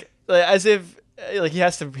 like as if he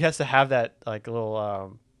has to have that like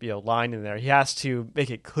little line in there. He has to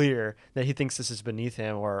make it clear that he thinks this is beneath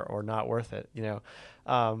him or not worth it.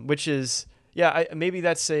 Which is maybe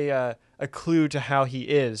that's a clue to how he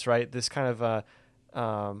is, right? This kind of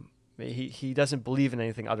he doesn't believe in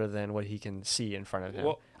anything other than what he can see in front of him.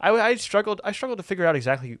 Well, I struggled to figure out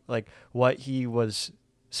exactly like what he was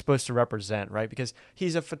supposed to represent, right? Because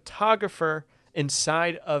he's a photographer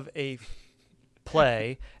inside of a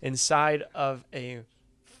play, inside of a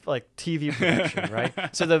like TV production,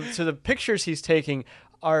 right? So the pictures he's taking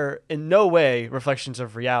are in no way reflections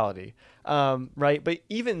of reality, right? But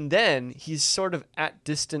even then, he's sort of at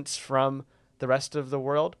distance from the rest of the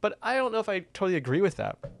world. But I don't know if I totally agree with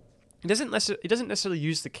that. He doesn't necessarily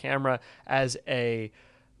use the camera as a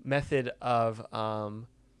method of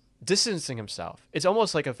distancing himself. It's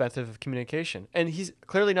almost like a method of communication, and he's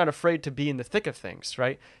clearly not afraid to be in the thick of things,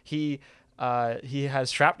 right? He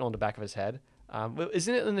has shrapnel in the back of his head.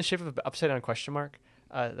 Isn't it in the shape of an upside down question mark?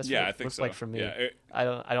 That's what I think looks so. like for me. Yeah,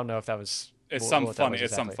 I don't know if that was. It's what funny. exactly.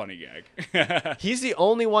 It's some funny gag. He's the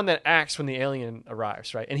only one that acts when the alien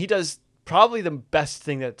arrives, right? And he does probably the best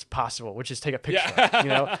thing that's possible, which is take a picture.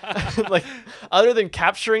 Like other than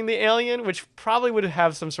capturing the alien, which probably would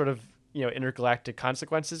have some sort of intergalactic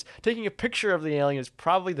consequences, taking a picture of the alien is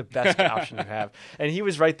probably the best option you have. And he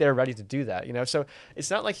was right there ready to do that. So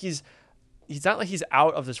it's not like he's not like he's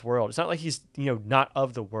out of this world. It's not like he's not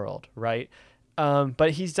of the world, right?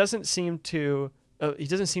 But he doesn't seem to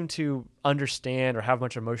understand or have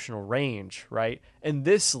much emotional range, right? And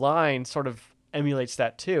this line sort of emulates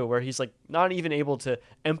that too, where he's like not even able to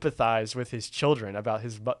empathize with his children about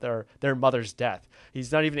their mother's death. He's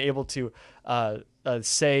not even able to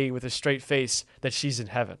say with a straight face that she's in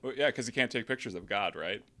heaven. Well, yeah, because he can't take pictures of God,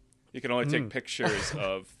 right? You can only take pictures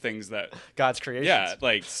of things that God's creation. Yeah,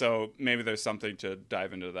 so maybe there's something to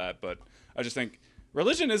dive into that, but I just think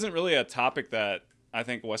religion isn't really a topic that I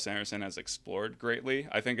think Wes Anderson has explored greatly.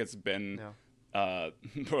 I think it's been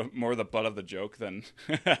more the butt of the joke than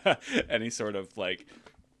any sort of like.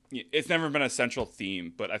 It's never been a central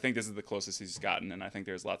theme, but I think this is the closest he's gotten, and I think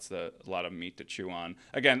there's a lot of meat to chew on.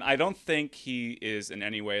 Again, I don't think he is in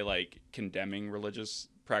any way like condemning religious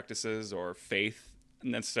practices or faith.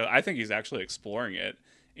 And so I think he's actually exploring it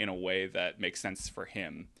in a way that makes sense for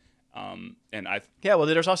him. Well,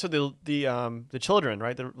 there's also the children,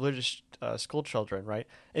 right? The religious school children, right?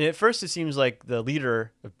 And at first it seems like the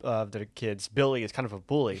leader of the kids, Billy, is kind of a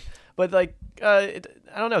bully, but like I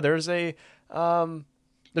don't know. There's a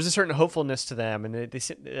certain hopefulness to them, and they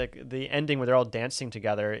like the ending where they're all dancing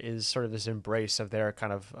together is sort of this embrace of their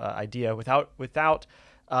kind of idea without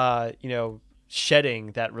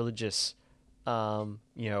shedding that religious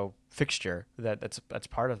fixture that's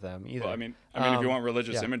part of them either. Well, I mean, if you want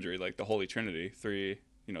religious imagery, like the Holy Trinity, three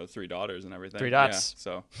daughters and everything. 3 dots. Yeah,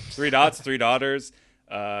 so 3 dots, 3 daughters.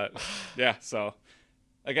 So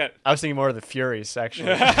again, I was thinking more of the Furies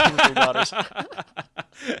actually. 3 daughters.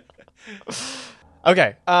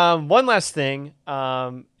 Okay. One last thing,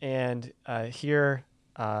 and here.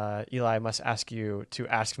 Eli, I must ask you to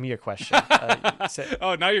ask me a question.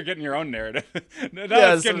 Now you're getting your own narrative.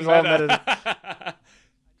 It's getting meta.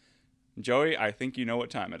 Joey, I think you know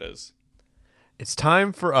what time it is. It's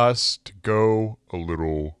time for us to go a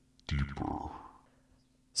little deeper.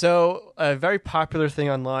 So, a very popular thing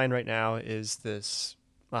online right now is this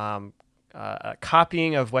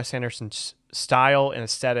copying of Wes Anderson's style and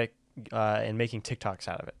aesthetic and making TikToks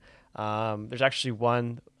out of it. There's actually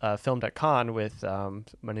one filmed at Cannes with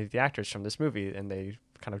many of the actors from this movie, and they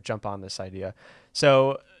kind of jump on this idea.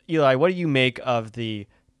 So, Eli, what do you make of the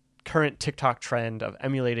current TikTok trend of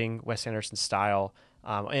emulating Wes Anderson's style?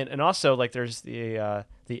 And also, like, there's the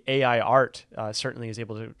AI art certainly is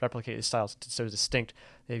able to replicate his style. It's so distinct.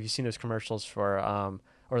 Have you seen those commercials for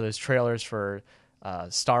or those trailers for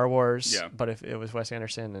Star Wars? Yeah. But if it was Wes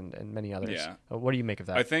Anderson and many others. Yeah. What do you make of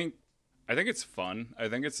that? I think it's fun. I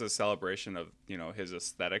think it's a celebration of his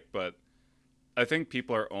aesthetic, but I think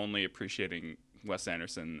people are only appreciating Wes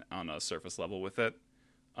Anderson on a surface level with it.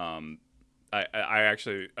 I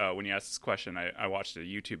actually, when you asked this question, I watched a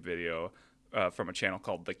YouTube video from a channel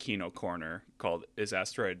called The Kino Corner called "Is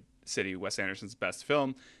Asteroid City Wes Anderson's Best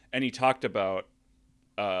Film?" And he talked about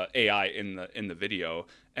AI in the video,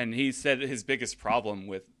 and he said his biggest problem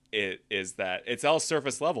with it is that it's all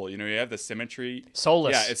surface level. You have the symmetry,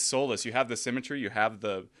 soulless. Yeah, it's soulless. You have the symmetry, you have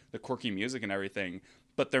the quirky music and everything,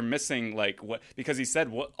 but they're missing because he said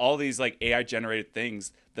what all these AI generated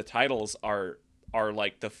things, the titles are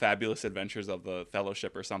like the fabulous adventures of the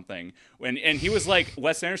Fellowship or something. And he was like,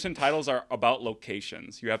 Wes Anderson titles are about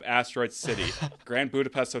locations. You have Asteroid City, Grand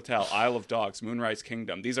Budapest Hotel, Isle of Dogs, Moonrise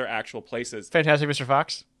Kingdom. These are actual places. Fantastic Mr.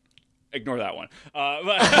 Fox. Ignore that one.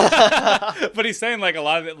 But he's saying a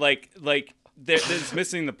lot of it, there's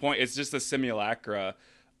missing the point. It's just a simulacra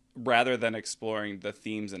rather than exploring the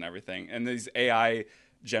themes and everything. And these AI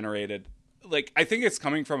generated, I think it's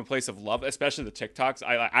coming from a place of love, especially the TikToks.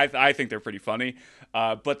 I think they're pretty funny,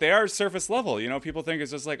 but they are surface level. People think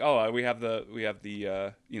it's just we have the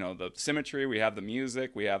the symmetry, we have the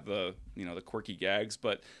music, we have the the quirky gags,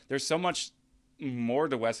 but there's so much more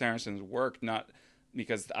to Wes Anderson's work. Not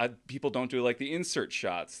because people don't do the insert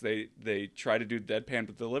shots. They try to do deadpan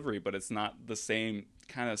with delivery, but it's not the same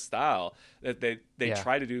kind of style. That they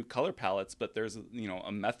try to do color palettes, but there's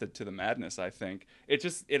a method to the madness. I think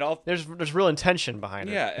it all there's real intention behind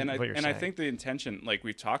it. Yeah, and I think the intention,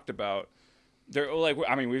 we talked about there,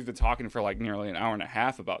 we've been talking for nearly an hour and a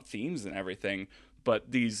half about themes and everything, but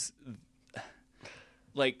these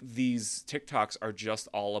TikToks are just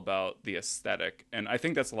all about the aesthetic. And I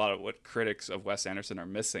think that's a lot of what critics of Wes Anderson are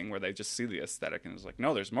missing, where they just see the aesthetic and it's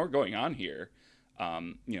no, there's more going on here.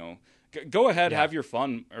 Go ahead, have your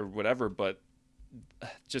fun or whatever, but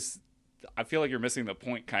I feel like you're missing the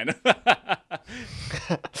point kind of.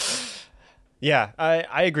 Yeah,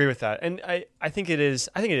 I agree with that. And I think it is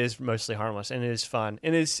mostly harmless, and it is fun.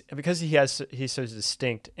 And it's because he's so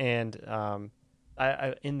distinct. And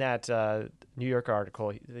in that New York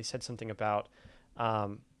article, they said something about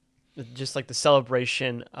just the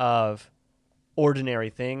celebration of ordinary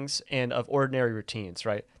things and of ordinary routines,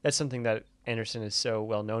 right? That's something that Anderson is so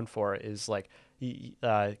well known for, is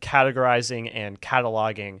categorizing and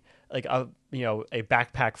cataloging a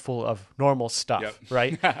backpack full of normal stuff. Yep.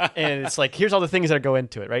 Right? And it's here's all the things that go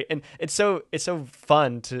into it, right? And it's so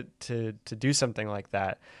fun to do something like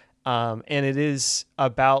that. And it is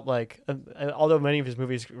about although many of his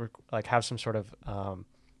movies have some sort of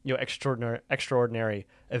extraordinary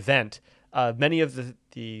event, many of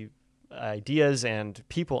the ideas and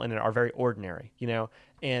people in it are very ordinary,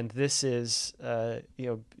 and this is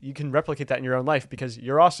you can replicate that in your own life because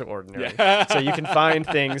you're also ordinary. Yeah. So you can find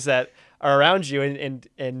things that are around you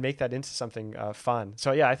and make that into something fun.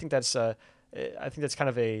 So yeah, I think that's kind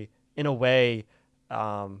of in a way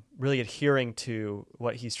really adhering to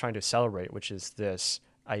what he's trying to celebrate, which is this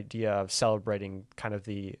idea of celebrating kind of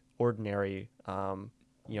the ordinary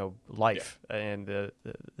life and the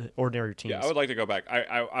ordinary routines. Yeah, I would like to go back.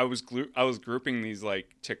 I was grouping these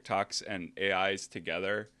TikToks and AIs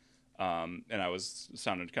together, and I was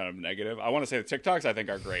sounded kind of negative. I want to say the TikToks I think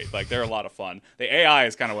are great. They're a lot of fun. The AI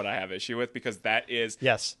is kind of what I have issue with, because that is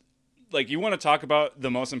yes. You want to talk about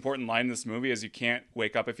the most important line in this movie is you can't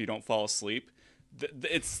wake up if you don't fall asleep.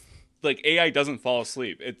 It's AI doesn't fall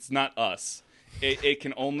asleep. It's not us. It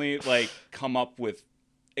can only come up with.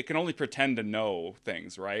 It can only pretend to know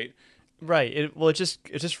things, right? Right. It just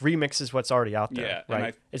remixes what's already out there. Yeah,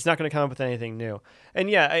 right. It's not going to come up with anything new. And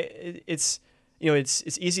yeah, it's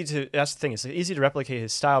easy to. That's the thing. It's easy to replicate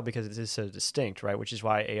his style because it is so distinct, right? Which is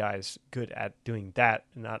why AI is good at doing that,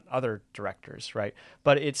 and not other directors, right?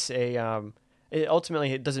 But it's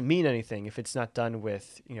ultimately it doesn't mean anything if it's not done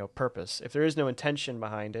with purpose. If there is no intention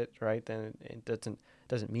behind it, right, then it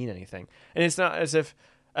doesn't mean anything. And it's not as if.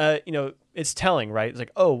 It's telling, right? It's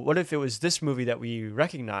oh, what if it was this movie that we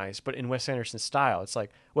recognize, but in Wes Anderson's style? It's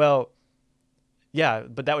well, yeah,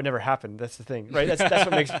 but that would never happen. That's the thing, right? That's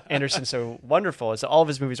what makes Anderson so wonderful. Is that all of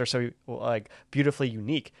his movies are so beautifully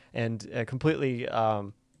unique and completely,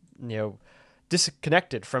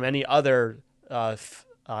 disconnected from any other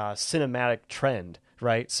cinematic trend,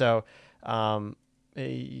 right? So,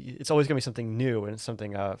 it's always going to be something new and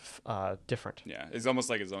something different. Yeah, it's almost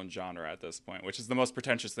like his own genre at this point, which is the most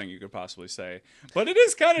pretentious thing you could possibly say. But it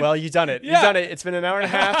is kind of... Well, you've done it. Yeah. You've done it. It's been an hour and a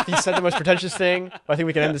half. You said the most pretentious thing. I think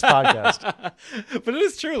we can end this podcast. But it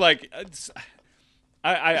is true. I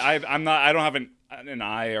don't have an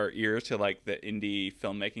eye or ear to the indie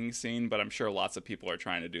filmmaking scene, but I'm sure lots of people are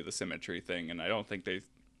trying to do the symmetry thing, and I don't think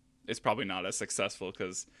it's probably not as successful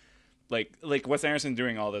because Wes Anderson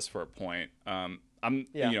doing all this for a point.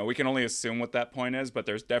 We can only assume what that point is, but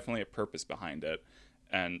there's definitely a purpose behind it,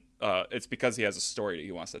 and it's because he has a story that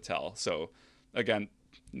he wants to tell. So, again,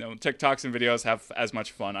 TikToks and videos have as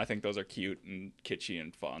much fun. I think those are cute and kitschy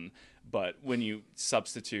and fun. But when you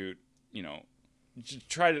substitute,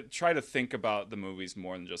 try to think about the movies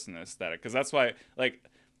more than just an aesthetic, because that's why like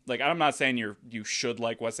I'm not saying you should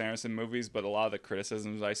like Wes Anderson movies, but a lot of the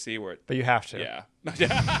criticisms I see But you have to. Yeah.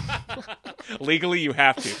 Legally, you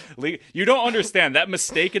have to. You don't understand that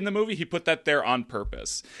mistake in the movie. He put that there on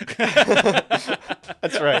purpose.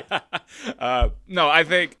 That's right. No, I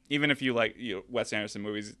think even if you like Wes Anderson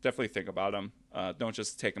movies, definitely think about them. Don't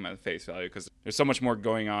just take them at face value, because there's so much more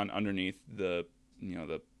going on underneath the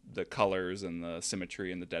colors and the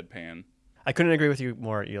symmetry and the deadpan. I couldn't agree with you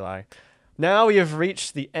more, Eli. Now we have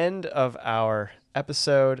reached the end of our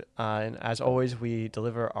episode, and as always, we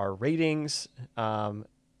deliver our ratings.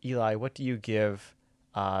 Eli, what do you give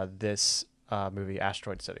this movie,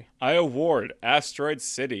 Asteroid City? I award Asteroid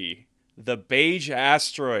City the beige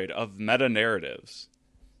asteroid of meta-narratives.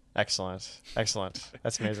 Excellent. That's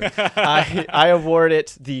amazing. I award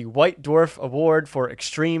it the White Dwarf Award for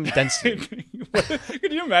Extreme Density.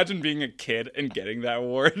 Could you imagine being a kid and getting that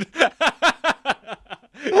award?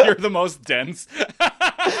 You're the most dense.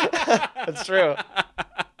 That's true.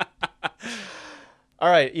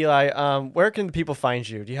 All right, Eli, where can people find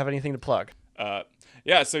you? Do you have anything to plug?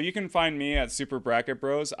 Yeah, so you can find me at Super Bracket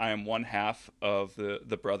Bros. I am one half of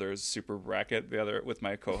the brothers Super Bracket, the other with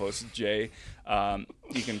my co-host Jay.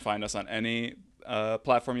 You can find us on any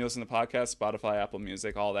platform you listen to podcasts, Spotify, Apple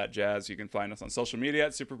Music, all that jazz. You can find us on social media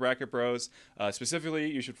at Super Bracket Bros.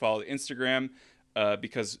 Specifically, you should follow the Instagram,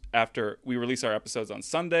 because after we release our episodes on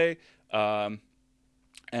Sunday,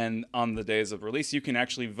 and on the days of release, you can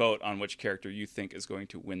actually vote on which character you think is going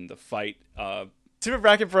to win the fight. Super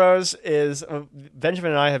Bracket Bros is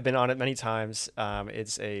Benjamin and I have been on it many times.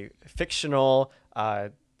 It's a fictional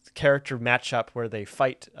character matchup where they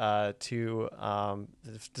fight to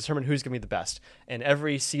determine who's going to be the best. And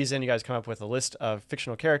every season, you guys come up with a list of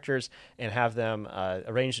fictional characters and have them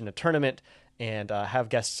arranged in a tournament, and have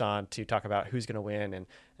guests on to talk about who's going to win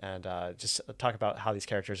and just talk about how these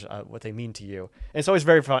characters, what they mean to you. And it's always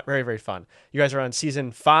very fun, very, very fun. You guys are on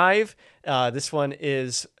season 5. This one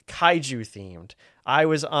is kaiju themed. I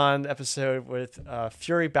was on episode with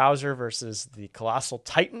Fury Bowser versus the Colossal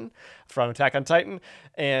Titan from Attack on Titan,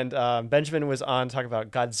 and Benjamin was on talking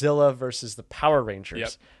about Godzilla versus the Power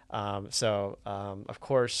Rangers. Yep. So of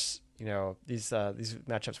course, these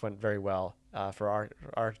matchups went very well for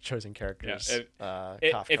our chosen characters. Yeah,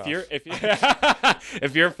 if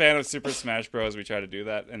you're a fan of Super Smash Bros, we try to do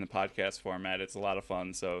that in the podcast format. It's a lot of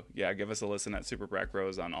fun. So yeah, give us a listen at Super Brack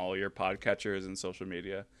Bros on all your podcatchers and social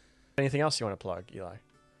media. Anything else you want to plug, Eli?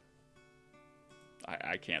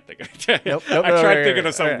 I can't think of it. Nope, I tried thinking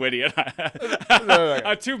of some witty.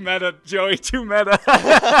 Too meta, Joey. Too meta.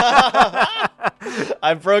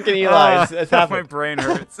 I've broken Eli. It's my brain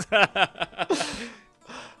hurts.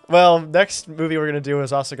 Well, next movie we're going to do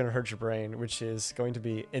is also going to hurt your brain, which is going to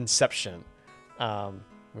be Inception,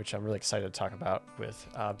 which I'm really excited to talk about with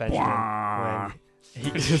Benjamin when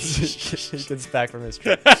he gets back from his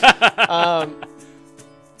trip.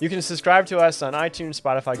 You can subscribe to us on iTunes,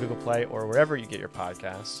 Spotify, Google Play, or wherever you get your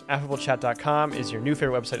podcasts. AffableChat.com is your new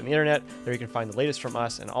favorite website on the internet. There you can find the latest from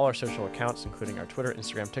us and all our social accounts, including our Twitter,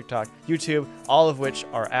 Instagram, TikTok, YouTube, all of which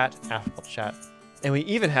are at AffableChat. And we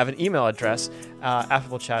even have an email address,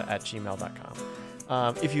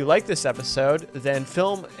 affablechat@gmail.com. If you like this episode, then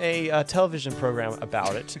film a television program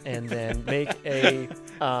about it, and then make a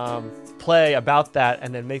play about that,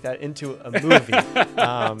 and then make that into a movie.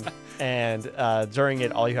 And during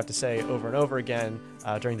it, all you have to say over and over again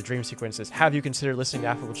during the dream sequence is, have you considered listening to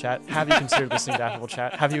Affable Chat? Have you considered listening to Affable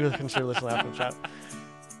Chat? Have you considered listening to Affable Chat?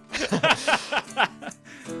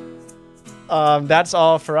 That's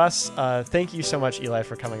all for us. Thank you so much, Eli,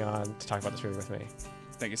 for coming on to talk about this movie with me.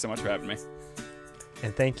 Thank you so much for having me.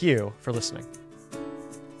 And thank you for listening.